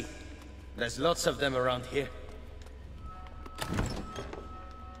and see. There's lots of them around here.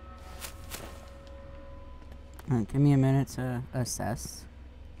 Alright, give me a minute to assess.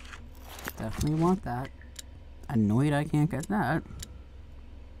 Definitely want that. Annoyed I can't get that.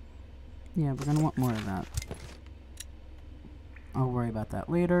 Yeah, we're gonna want more of that. I'll worry about that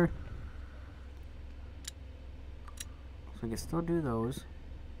later. So we can still do those.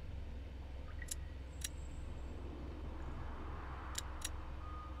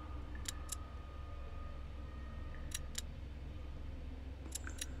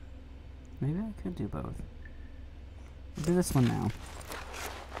 Maybe I could do both. I'll do this one now.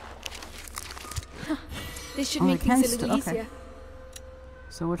 This should make things a little easier.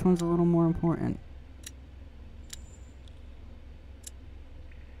 So which one's a little more important?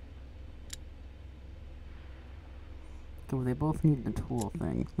 Okay, well, they both need the tool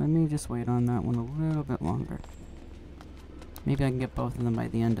thing. Let me just wait on that one a little bit longer. Maybe I can get both of them by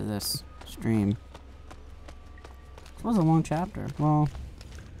the end of this stream. This was a long chapter. Well,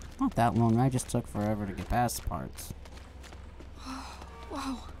 not that long. I just took forever to get past parts.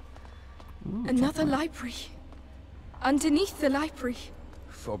 Wow. Ooh, Another library. Underneath the library.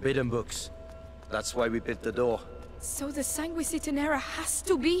 Forbidden books. That's why we bit the door. So the Sanguisitanera has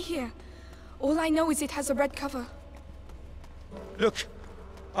to be here. All I know is it has a red cover. Look!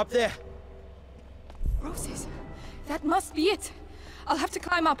 Up there! Roses. That must be it. I'll have to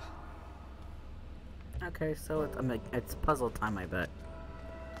climb up. Okay, so it's puzzle time, I bet.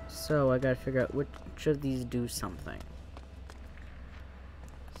 So I gotta figure out which of these do something.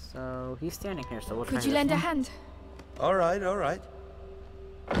 So he's standing here, so we'll try. Could you lend a hand? Alright, alright.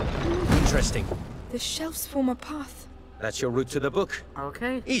 Interesting. The shelves form a path. That's your route to the book.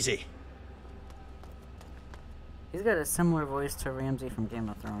 Okay. Easy. He's got a similar voice to Ramsay from Game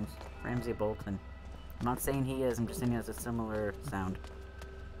of Thrones. Ramsay Bolton. I'm not saying he is, I'm just saying he has a similar sound.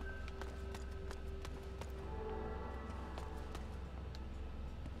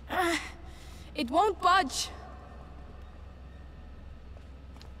 It won't budge.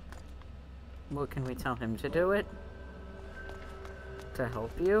 What can we tell him to do it? To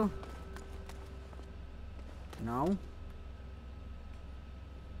help you? No?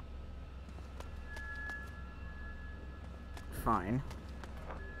 Fine.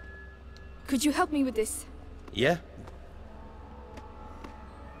 Could you help me with this? Yeah?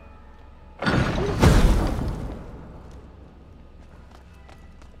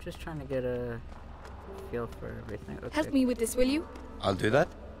 Just trying to get a feel for everything. Okay. Help me with this, will you? I'll do that.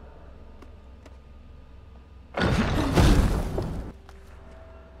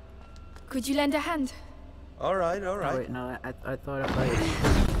 Could you lend a hand? Alright, alright. Oh, wait, no, I thought if I...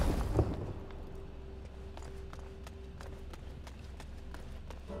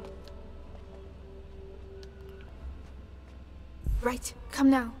 Right, come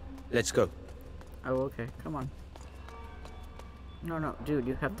now. Let's go. Oh, okay, come on. No, no, dude,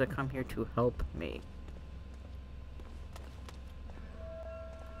 you have to come here to help me.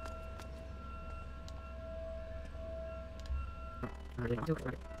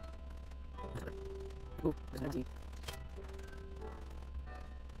 Ooh, it's empty.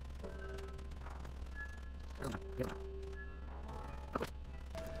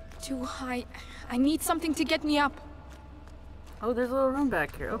 Too high. I need something to get me up. Oh, there's a little room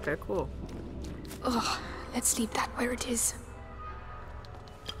back here. Okay, cool. Ugh, let's leave that where it is.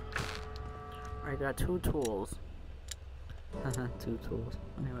 I got 2 tools. Haha, 2 tools.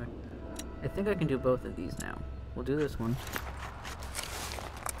 Anyway, I think I can do both of these now. We'll do this one.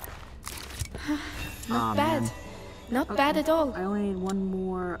 Not bad. Man. Not bad at all. I only need one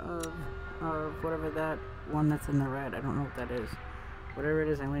more of whatever that one that's in the red. I don't know what that is. Whatever it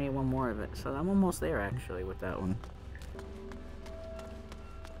is, I only need one more of it. So I'm almost there, actually, with that one.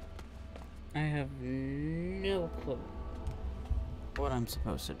 I have no clue what I'm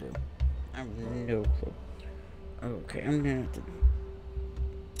supposed to do. I have no clue. Okay, I'm gonna have to...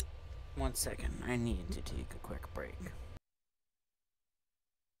 1 second. I need to take a quick break.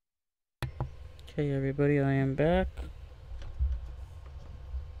 Okay, everybody, I am back.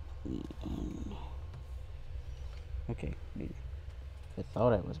 Okay, I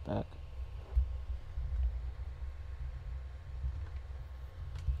thought I was back.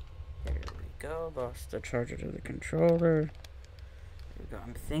 go. Lost the charger to the controller. There we go.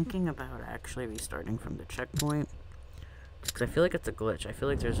 I'm thinking about actually restarting from the checkpoint. Because I feel like it's a glitch. I feel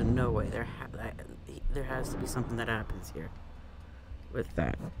like there's no way. There has to be something that happens here. With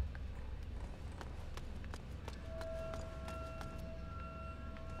that.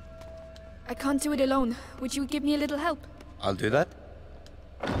 I can't do it alone. Would you give me a little help? I'll do that.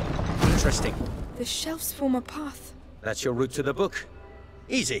 Interesting. The shelves form a path. That's your route to the book.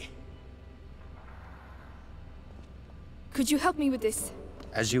 Easy. Could you help me with this?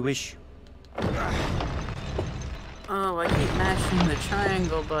 As you wish. Oh, I keep mashing the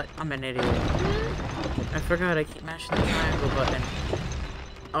triangle button. I'm an idiot. I forgot I keep mashing the triangle button.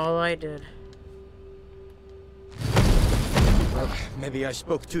 All I did. Well, maybe I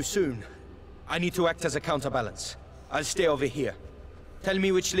spoke too soon. I need to act as a counterbalance. I'll stay over here. Tell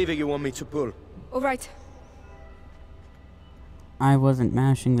me which lever you want me to pull. All right. I wasn't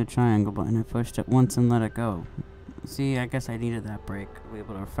mashing the triangle button. I pushed it once and let it go. See, I guess I needed that break to be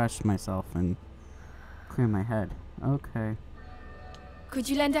able to refresh myself and clear my head. Okay. Could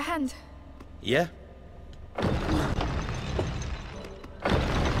you lend a hand? Yeah?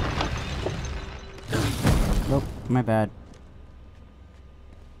 Nope, my bad.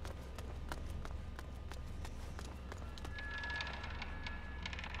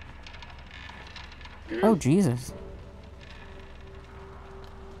 Oh, Jesus.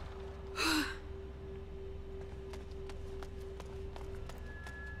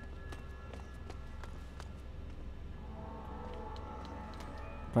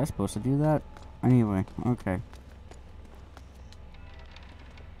 Was I supposed to do that? Anyway, okay.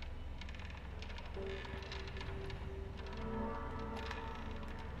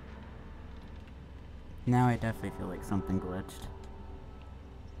 Now I definitely feel like something glitched.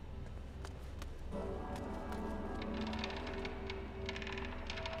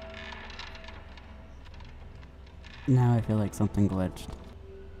 Now I feel like something glitched.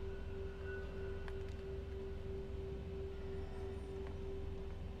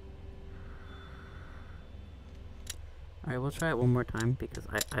 Alright, we'll try it one more time because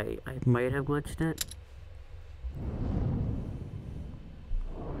I might have glitched it.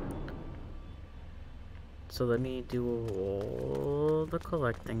 So let me do all the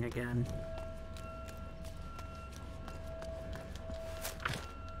collecting again.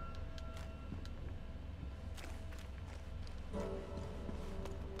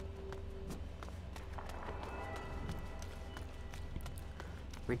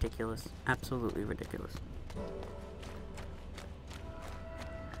 Ridiculous. Absolutely ridiculous.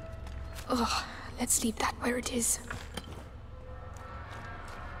 Oh, let's leave that where it is.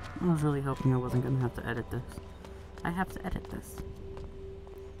 I was really hoping I wasn't gonna have to edit this. I have to edit this.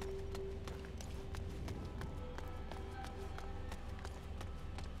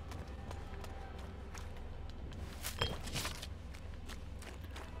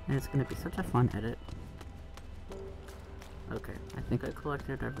 And it's gonna be such a fun edit. Okay, I think I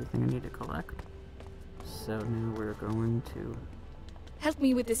collected everything I need to collect. So now we're going to... Help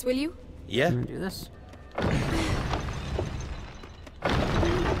me with this, will you? Yeah? I'm gonna do this.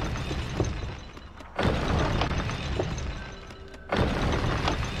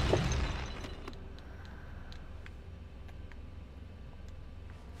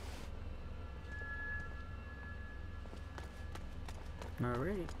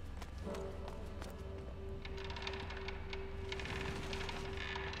 Alrighty.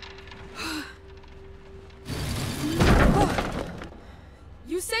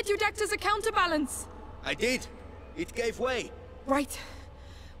 You said you'd act as a counterbalance. I did. It gave way. Right.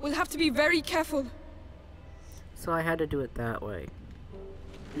 We'll have to be very careful. So I had to do it that way.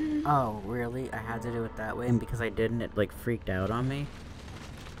 Oh, really? I had to do it that way, and because I didn't, it like freaked out on me.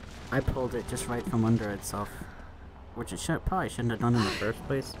 I pulled it just right from under itself, which it probably shouldn't have done in the first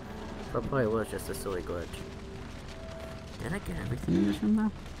place, but probably was just a silly glitch. Did I get everything in this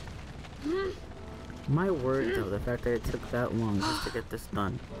room though? My word though, the fact that it took that long just to get this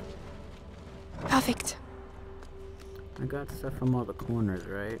done. Perfect. I got stuff from all the corners,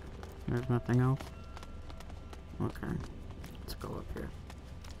 right? There's nothing else? Okay. Let's go up here.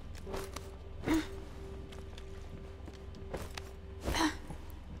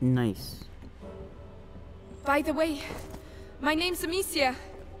 Nice. By the way, my name's Amicia,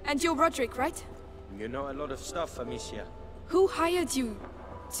 and you're Roderick, right? You know a lot of stuff, Amicia. Who hired you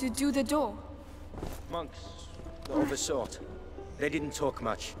to do the door? Monks, of a sort. They didn't talk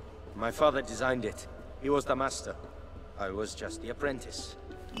much. My father designed it. He was the master. I was just the apprentice.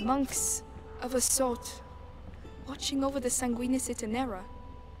 Monks of a sort, watching over the Sanguinis Itinera.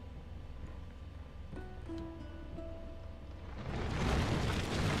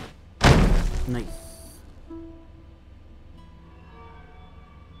 Nice.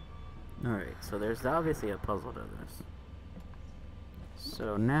 Alright, so there's obviously a puzzle to this.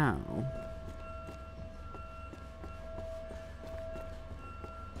 So now...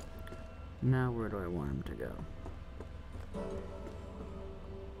 Now where do I want him to go?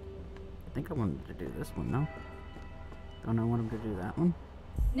 I think I wanted to do this one, no? Don't I want him to do that one?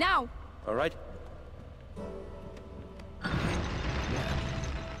 Now! All right.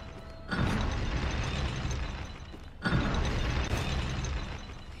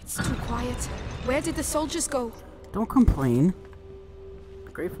 It's too quiet. Where did the soldiers go? Don't complain.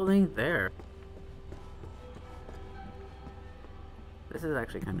 Grateful they ain't there. This is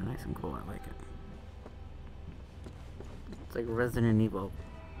actually kind of nice and cool. I like it. It's like Resident Evil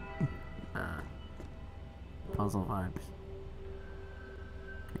puzzle vibes.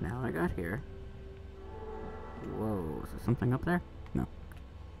 Okay, now I got here. Whoa, is there something up there? No.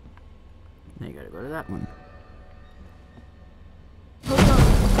 Now you gotta go to that one. Hold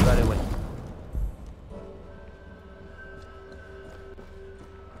on. Right away.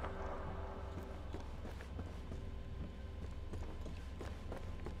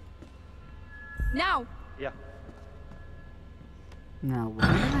 Now! Yeah. Now, why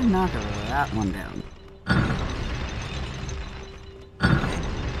did I knock that one down?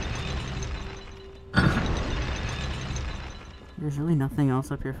 There's really nothing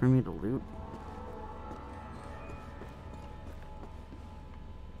else up here for me to loot.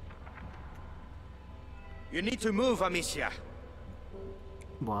 You need to move, Amicia.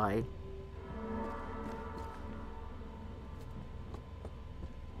 Why?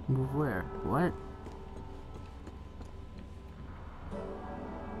 Move where? What?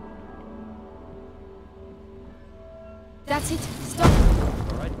 That's it. Stop!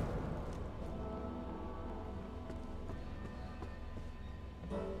 All right.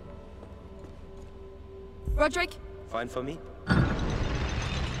 Roderick? Fine for me.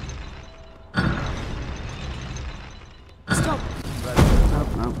 Stop!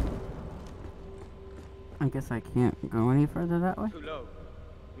 Oh, no. I guess I can't go any further that way? Too low.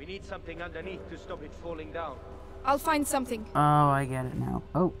 We need something underneath to stop it falling down. I'll find something. Oh, I get it now.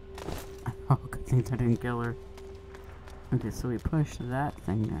 Oh. Oh, good thing I didn't kill her. Okay, so we push that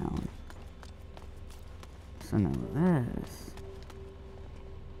thing down. So now this.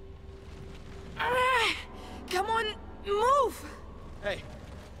 Come on, move! Hey,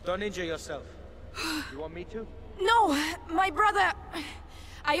 don't injure yourself. You want me to? No, my brother.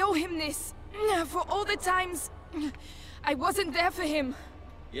 I owe him this. For all the times I wasn't there for him.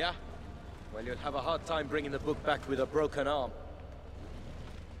 Yeah? Well, you'll have a hard time bringing the book back with a broken arm.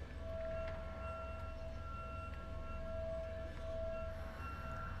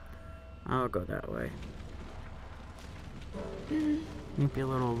 I'll go that way. Might be a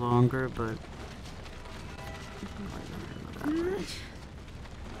little longer, but...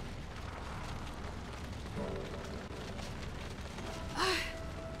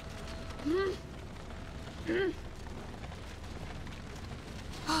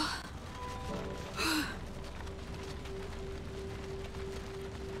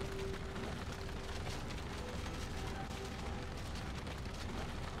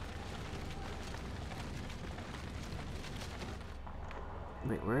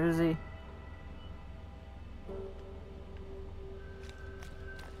 Wait, where is he?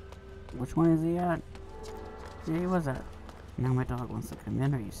 Which one is he at? Yeah, he was at. Now my dog wants to come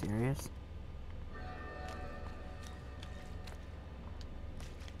in, are you serious?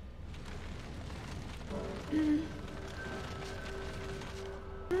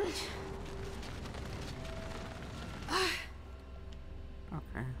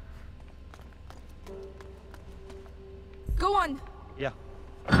 Okay. Go on. Yeah.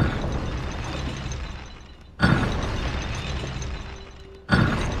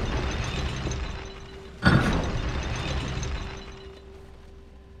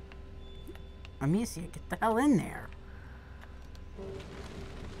 Amicia, get the hell in there.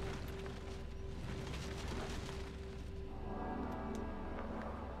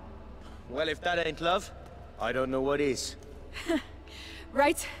 Well, if that ain't love, I don't know what is.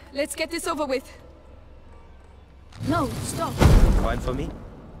 Right, let's get this over with. No, stop. Fine for me?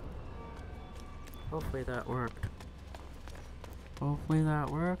 Hopefully that worked. Hopefully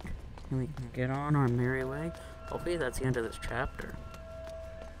that worked. And we can get on our merry way. Hopefully that's the end of this chapter.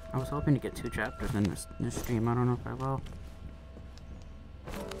 I was hoping to get 2 chapters in this stream. I don't know if I will.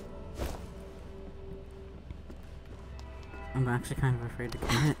 I'm actually kind of afraid to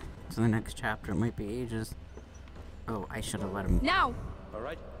commit to the next chapter. It might be ages. Oh, I should have let him. Now! All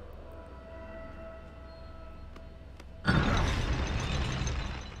right.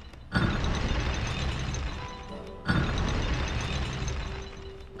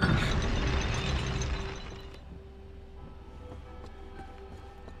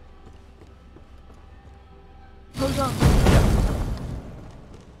 hold on.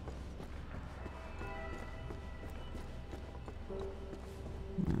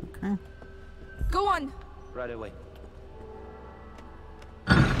 Okay. Go on. Right away.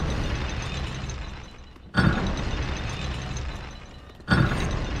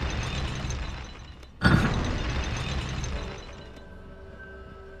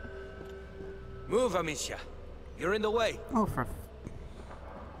 Move, Amicia. You're in the way. Oh, for...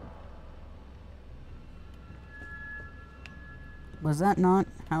 Was that not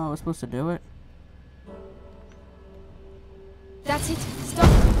how I was supposed to do it? That's it. Stop.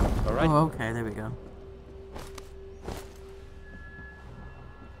 All right. Oh, okay, there we go.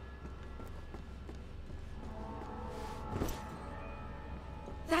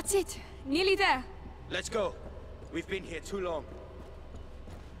 That's it. Nearly there. Let's go. We've been here too long.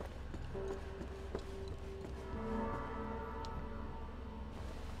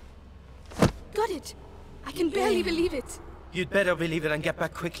 Got it. I can barely believe it. You'd better believe it and get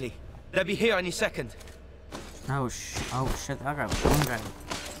back quickly. They'll be here any second. Oh shit, I got one guy.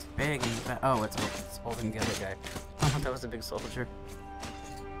 Big and fat. Oh, it's holding the other guy. I thought that was a big soldier.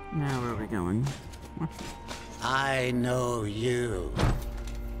 Now where are we going? I know you,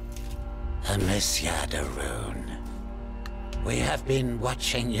 Amicia de Rune. We have been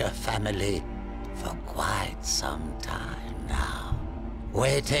watching your family for quite some time now.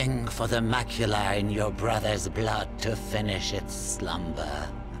 Waiting for the macula in your brother's blood to finish its slumber.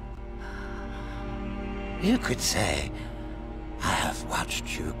 You could say, I have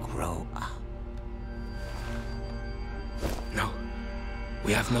watched you grow up. No.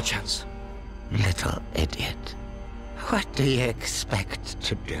 We have no chance. Little idiot. What do you expect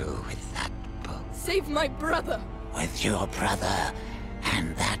to do with that book? Save my brother. With your brother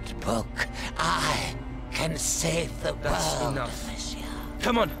and that book, I can save the That's world, enough. Amicia.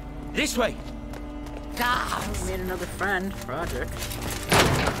 Come on. This way. Guards! Made another friend, Roger.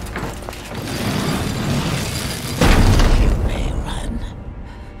 You may run,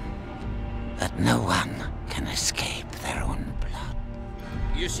 but no one can escape their own blood.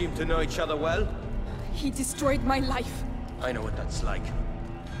 You seem to know each other well. He destroyed my life. I know what that's like.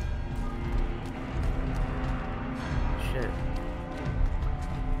 Shit.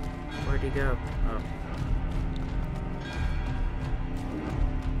 Where'd he go? Oh.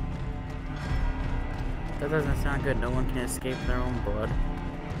 That doesn't sound good. No one can escape their own blood.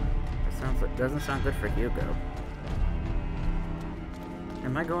 Doesn't sound good for Hugo.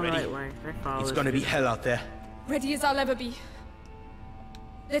 Am I going the right way? Can I follow It's this gonna be dude? hell out there. Ready as I'll ever be.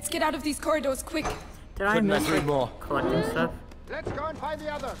 Let's get out of these corridors quick. Did I Couldn't miss agree like, more. collecting stuff? Let's go and find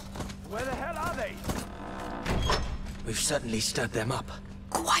the others. Where the hell are they? We've certainly stirred them up.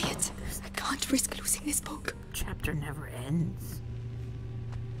 Quiet. I can't risk losing this book. Chapter never ends.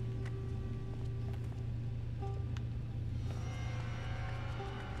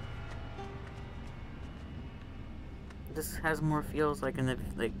 This has more feels like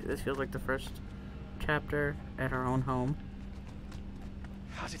this feels like the first chapter at our own home.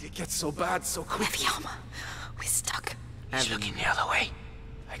 How did it get so bad so quick? Heavy armor. We're stuck. He's looking the other way.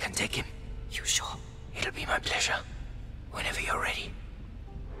 I can take him. You sure? It'll be my pleasure. Whenever you're ready.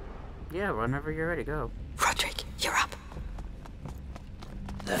 Yeah, whenever you're ready, go. Roderick, you're up.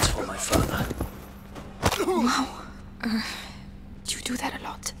 That's for my father. Wow. Do you do that a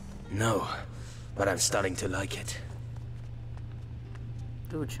lot? No, but I'm starting to like it.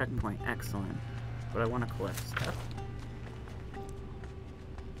 Ooh, checkpoint, excellent. But I want to collect stuff.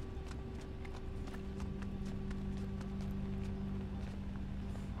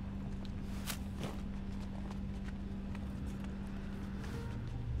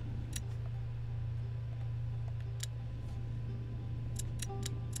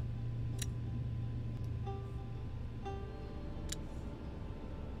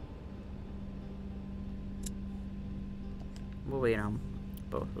 We'll wait on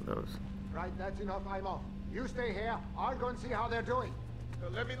both of those. Right, that's enough. I'm off. You stay here. I'll go and see how they're doing.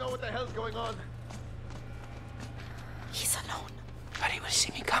 Let me know what the hell's going on. He's alone. But he will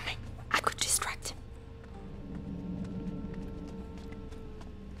see me coming. I could distract him.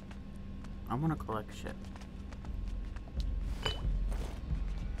 I want to collect shit.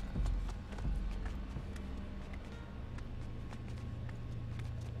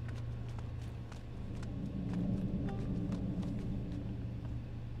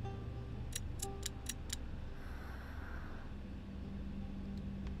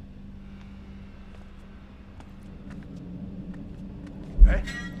 Hey?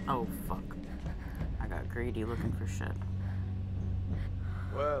 Oh, fuck. I got greedy looking for shit.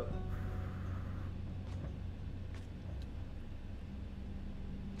 Well,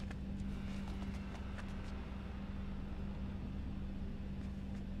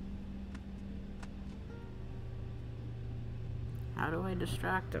 How do I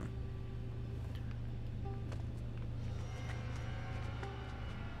distract him?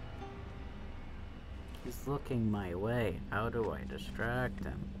 He's looking my way. How do I distract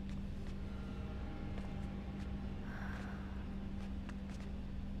him?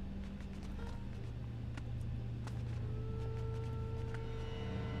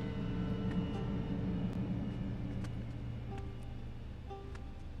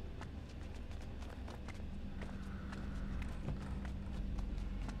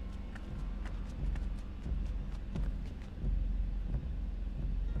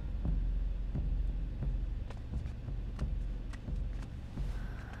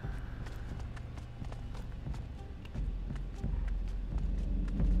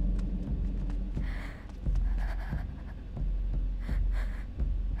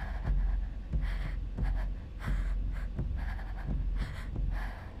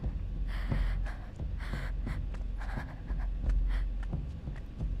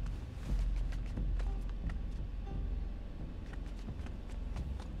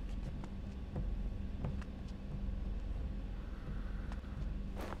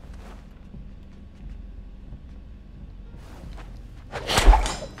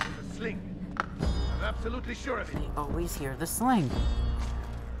 Absolutely sure of it. I always hear the sling.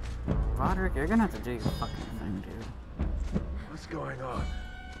 Roderick, you're gonna have to do your fucking thing, dude. What's going on?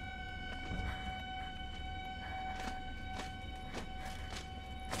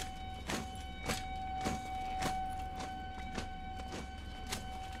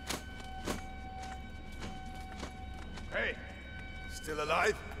 Hey, still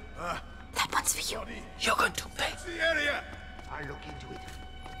alive? That one's for you. You're going to pay. What's the area? I'll look into it.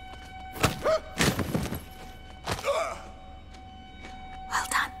 Well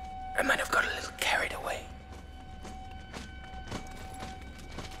done. I might have got a little carried away.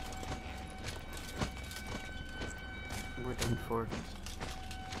 We're done for.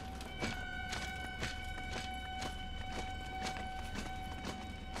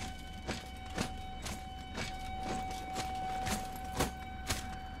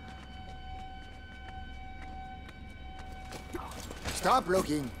 Stop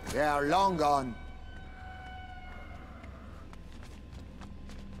looking. They are long gone.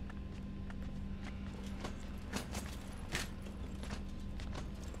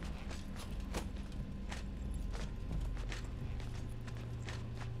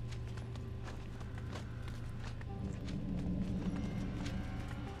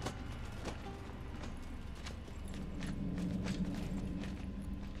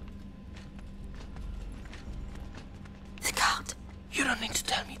 You don't need to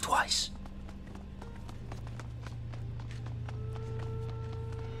tell me twice.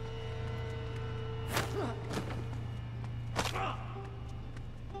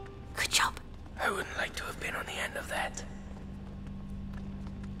 Good job. I wouldn't like to have been on the end of that.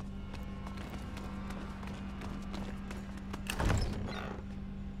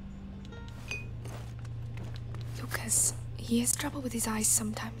 Lucas, he has trouble with his eyes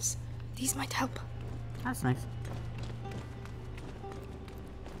sometimes. These might help. That's nice.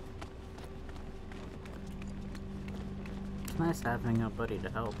 It's nice having a buddy to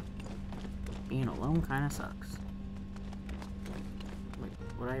help. Being alone kinda sucks. Wait,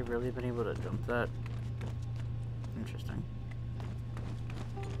 would I really been able to jump that? Interesting.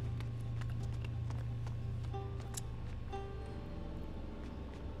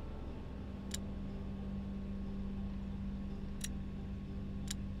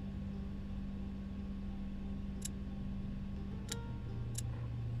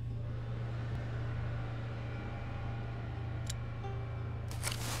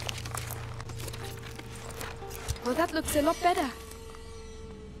 Well, that looks a lot better.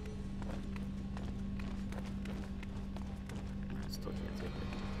 Still can't take it.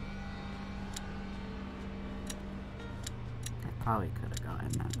 I probably could have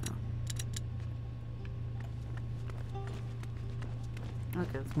gotten that though.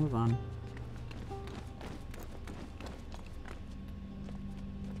 Okay, let's move on.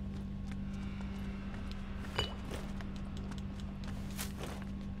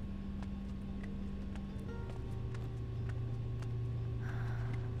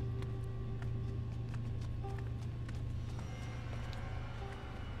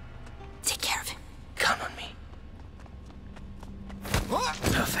 Take care of him. Count on me.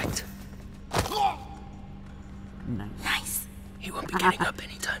 Perfect. Nice. Nice. He won't be getting up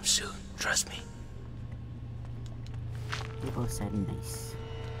anytime soon. Trust me. You both said nice.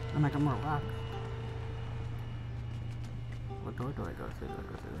 I'm like, I'm more rock. What door do I go through? Do I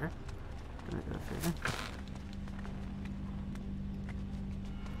go through there? Do I go through there?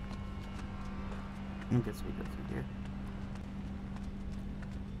 I guess we go through here.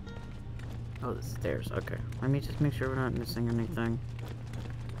 Oh, the stairs. Okay. Let me just make sure we're not missing anything.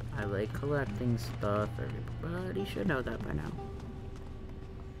 I like collecting stuff. Everybody should know that by now.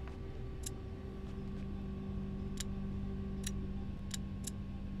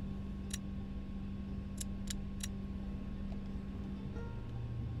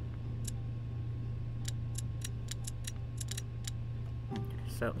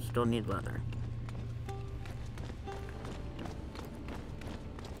 So, still need leather.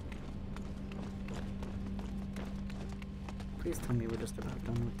 Please tell me we're just about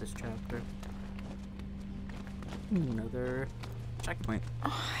done with this chapter. Another checkpoint.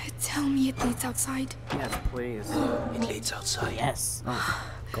 Oh, tell me it leads outside. Yes, please. It leads outside. Yes.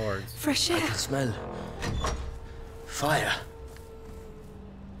 Oh, guards. Fresh I air. can smell fire.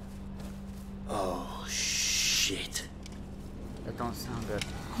 Oh, shit. That don't sound good.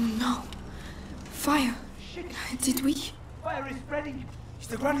 Oh no. Fire. Did we? Fire is spreading. Is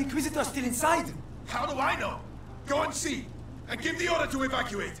the Grand Inquisitor still inside? How do I know? Go and see, and give the order to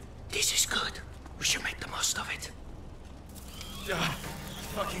evacuate. This is good. We should make the most of it. Ah,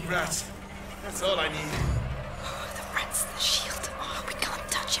 fucking rats. That's all I need. Oh, the rats, the shield. Oh, we can't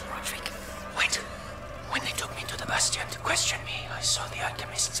touch him, Roderick. Wait. When they took me to the Bastion to question me, I saw the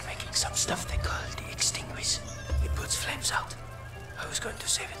alchemists making some stuff they called the Extinguish. It puts flames out. I was going to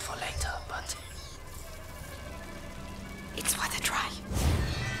save it for later, but... It's worth a try.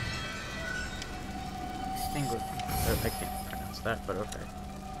 Extinguish. I can't pronounce that, but okay.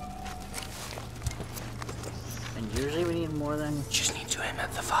 And usually we need more than... Just need to aim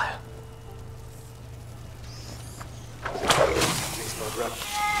at the fire.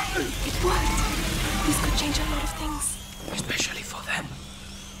 It worked. This could change a lot of things. Especially for them.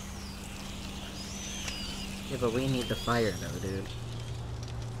 Yeah, but we need the fire though, dude.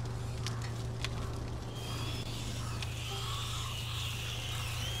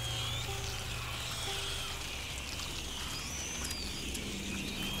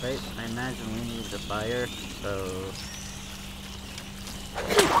 Right, I imagine we need the fire, so...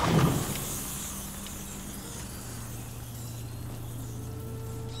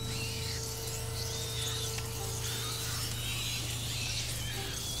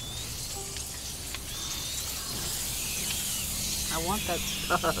 I want that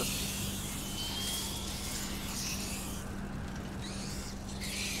stuff.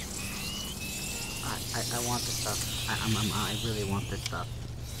 I want the stuff. I really want this stuff.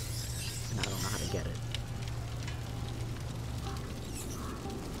 And I don't know how to get it.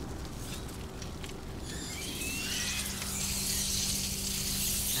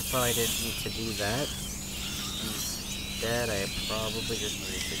 I probably didn't need to do that. Instead, I probably just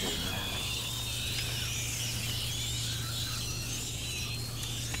needed to do that.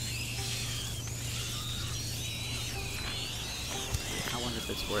 I wonder if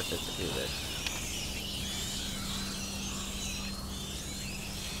it's worth it to do this.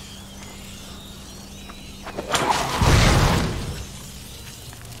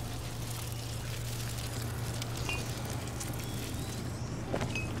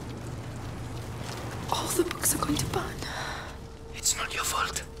 All the books are going to burn. It's not your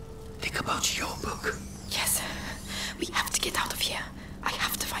fault. Think about your book. Yes. We have to get out of here. I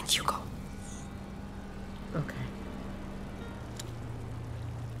have to find Hugo. Okay.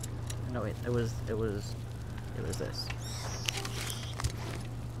 No, wait, it was this.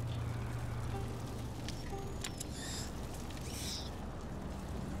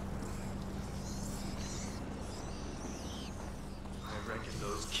 I reckon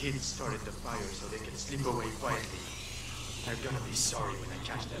those kids started the fire so they can slip away quietly. They're gonna be sorry when I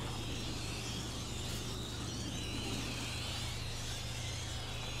catch them.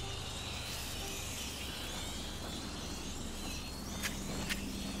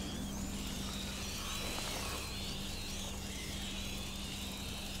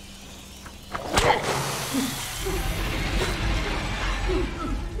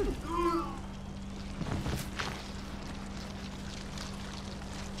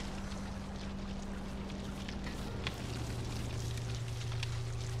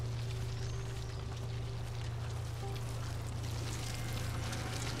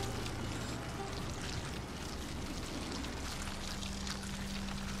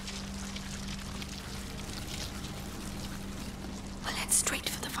 We'll head straight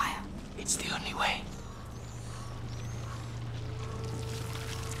for the fire. It's the only way.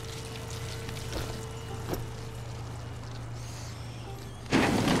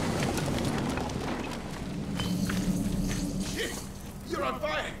 Shit! You're on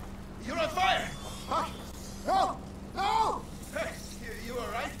fire! You're on fire! Huh? No! No! Hey, you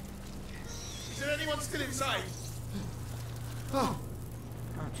alright? Is there anyone still inside? Oh,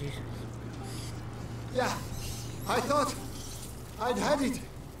 Oh, Jesus. Yeah, I thought I'd had it.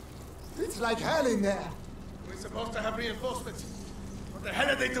 It's like hell in there. We're supposed to have reinforcements. What the hell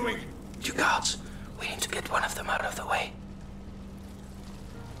are they doing? You guards, we need to get one of them out of the way.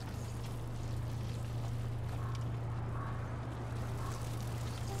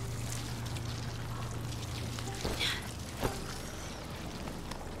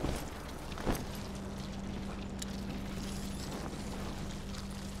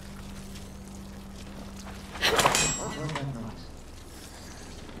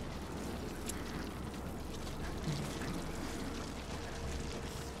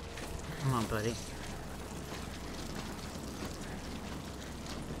 Come on, buddy.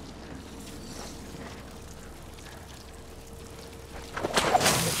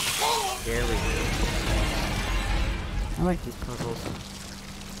 There we go. I like these puzzles.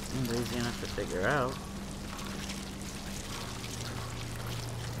 They're easy enough to figure out.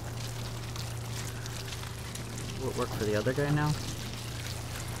 Will it work for the other guy now?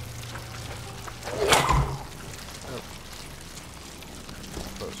 Oh.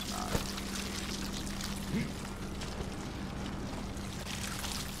 Close not.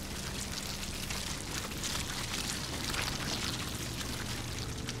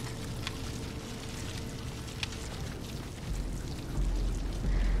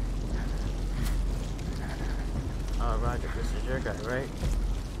 Oh, Roger, this is your guy, right?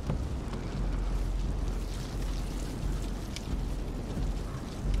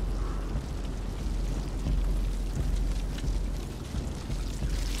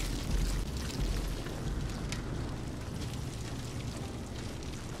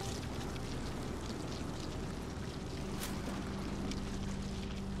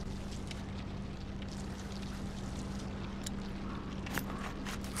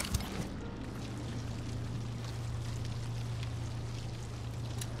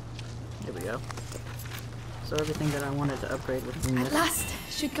 There we go. So everything that I wanted to upgrade within At this... last,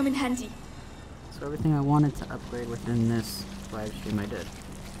 should come in handy. So everything I wanted to upgrade within this live stream I did.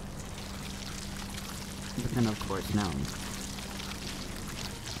 But then of course now.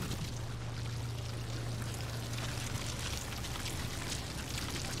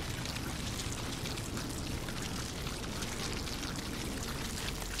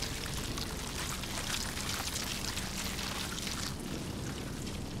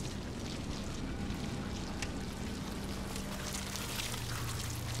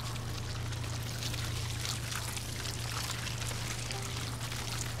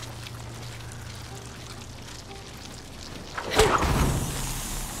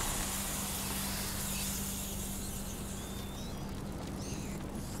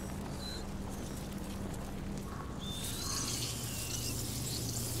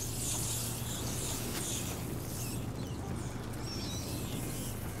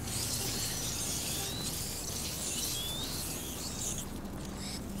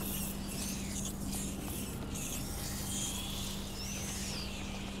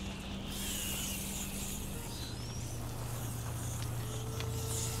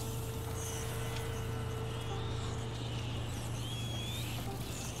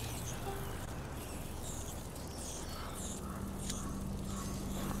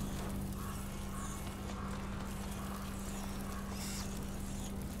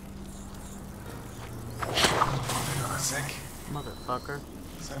 Sec. Motherfucker.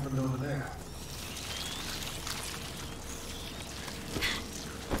 What's happened over there?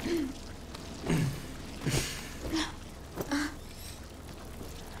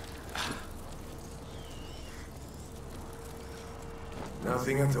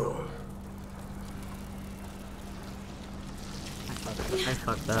 Nothing at all. I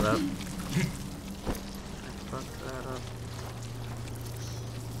fucked that up. I fucked that up.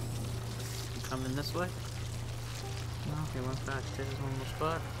 Coming this way? No, he went back to his normal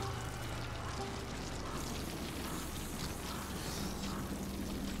spot.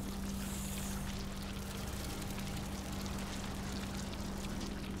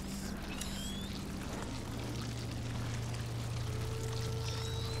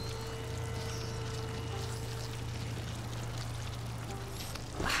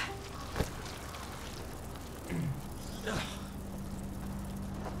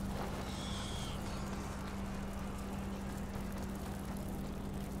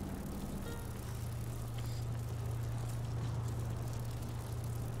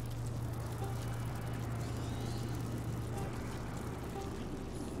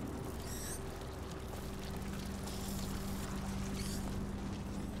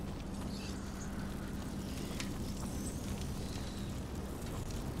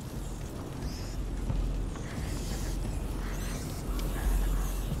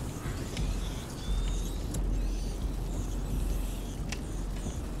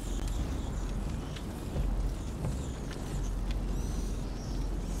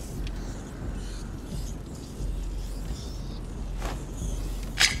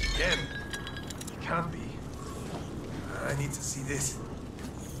 again. It can't be. I need to see this.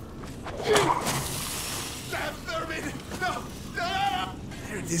 Damn vermin! No! No!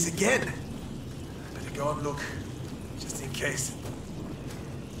 There it is again. Better go and look, just in case.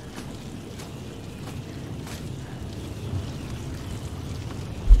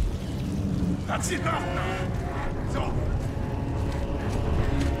 That's enough now. It's over.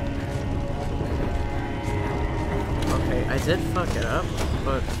 Okay, I did fuck it up,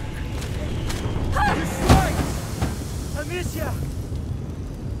 but... Amicia!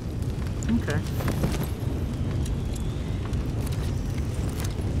 Okay.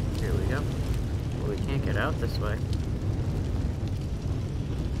 Here we go. Well, we can't get out this way.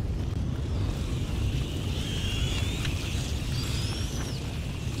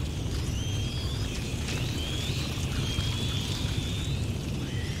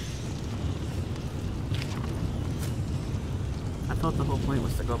 I thought the whole point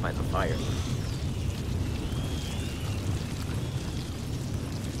was to go by the fire.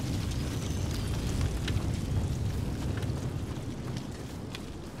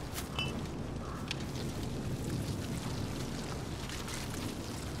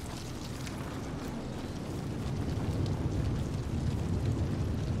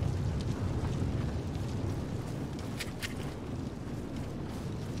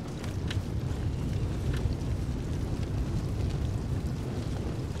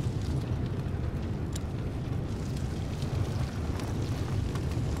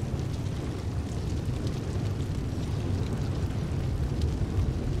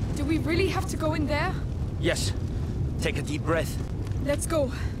 Do we really have to go in there? Yes. Take a deep breath. Let's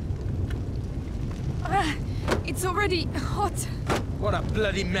go. It's already hot. What a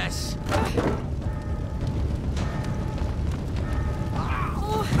bloody mess.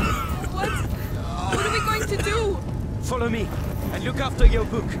 Oh, what? What are we going to do? Follow me and look after your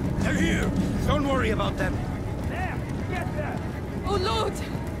book. They're here. Don't worry about them. There! Get there! Oh, Lord!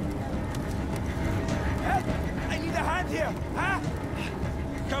 Help! I need a hand here! Huh?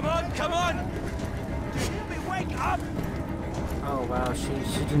 Come on, come on! Help me wake up! Oh wow, she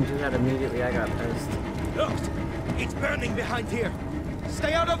didn't do that immediately. I got pissed. Look! It's burning behind here.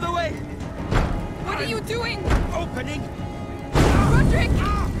 Stay out of the way! What are you doing? Opening! Roderick!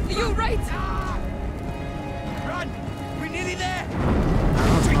 You're right! Run! We're nearly there! I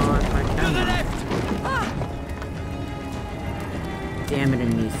don't know if I To the can. left! Ah! Damn it,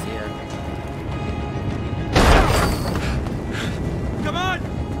 Amicia. Come on!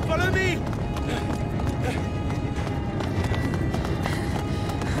 Follow me!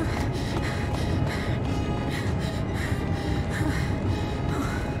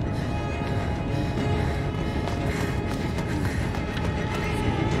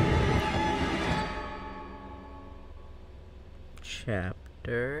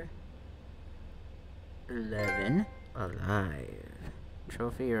 Chapter 11. Alive.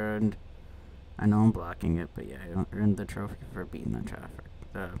 Trophy earned. I know I'm blocking it, but yeah, I earned the trophy for beating the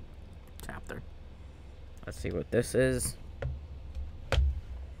chapter. Let's see what this is.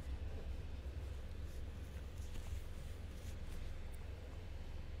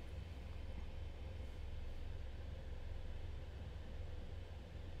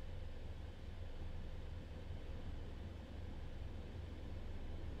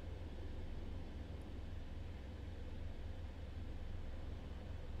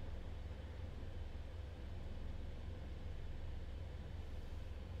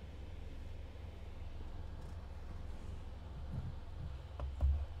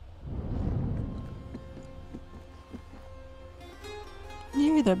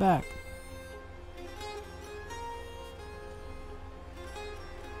 Yay, they're back.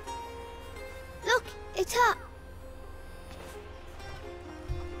 Look, it's up.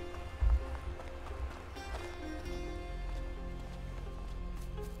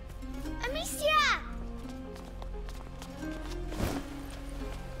 Amicia!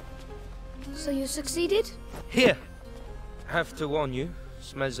 So you succeeded? Here! Have to warn you,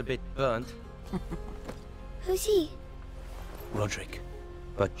 smells a bit burnt. Who's he? Roderick.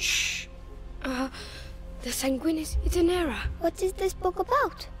 But shh. The Sanguinis Itinera. What is this book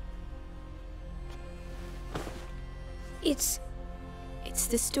about? It's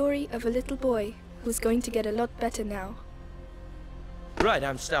the story of a little boy who's going to get a lot better now. Right,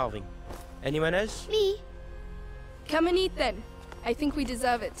 I'm starving. Anyone else? Me? Come and eat then. I think we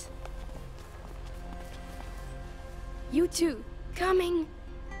deserve it. You too. Coming.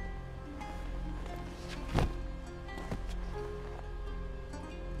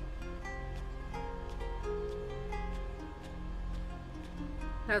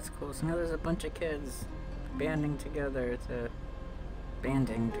 That's cool. So now there's a bunch of kids banding together to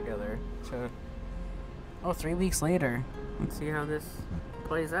banding together. So, 3 weeks later. Let's see how this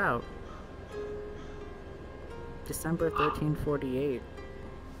plays out. December 1348.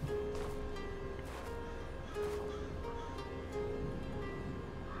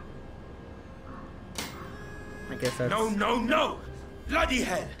 I guess that's... No, no, no! Bloody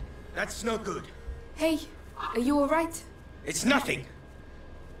hell! That's no good. Hey, are you alright? It's nothing.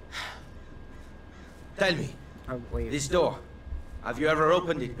 Tell me, Oh, wait. this door, have you ever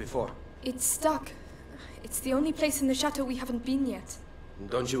opened it before? It's stuck. It's the only place in the chateau we haven't been yet.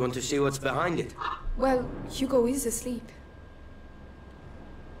 Don't you want to see what's behind it? Well, Hugo is asleep.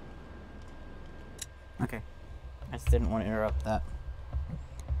 Okay. I just didn't want to interrupt that.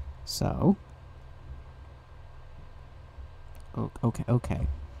 So...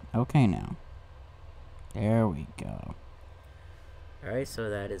 Okay now. There we go. Alright, so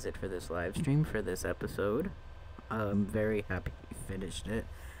that is it for this live stream, for this episode. I'm very happy we finished it.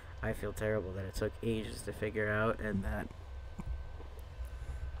 I feel terrible that it took ages to figure out, and that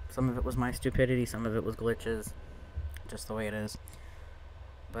some of it was my stupidity, some of it was glitches. Just the way it is.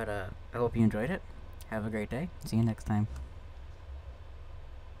 But, I hope you enjoyed it. Have a great day. See you next time.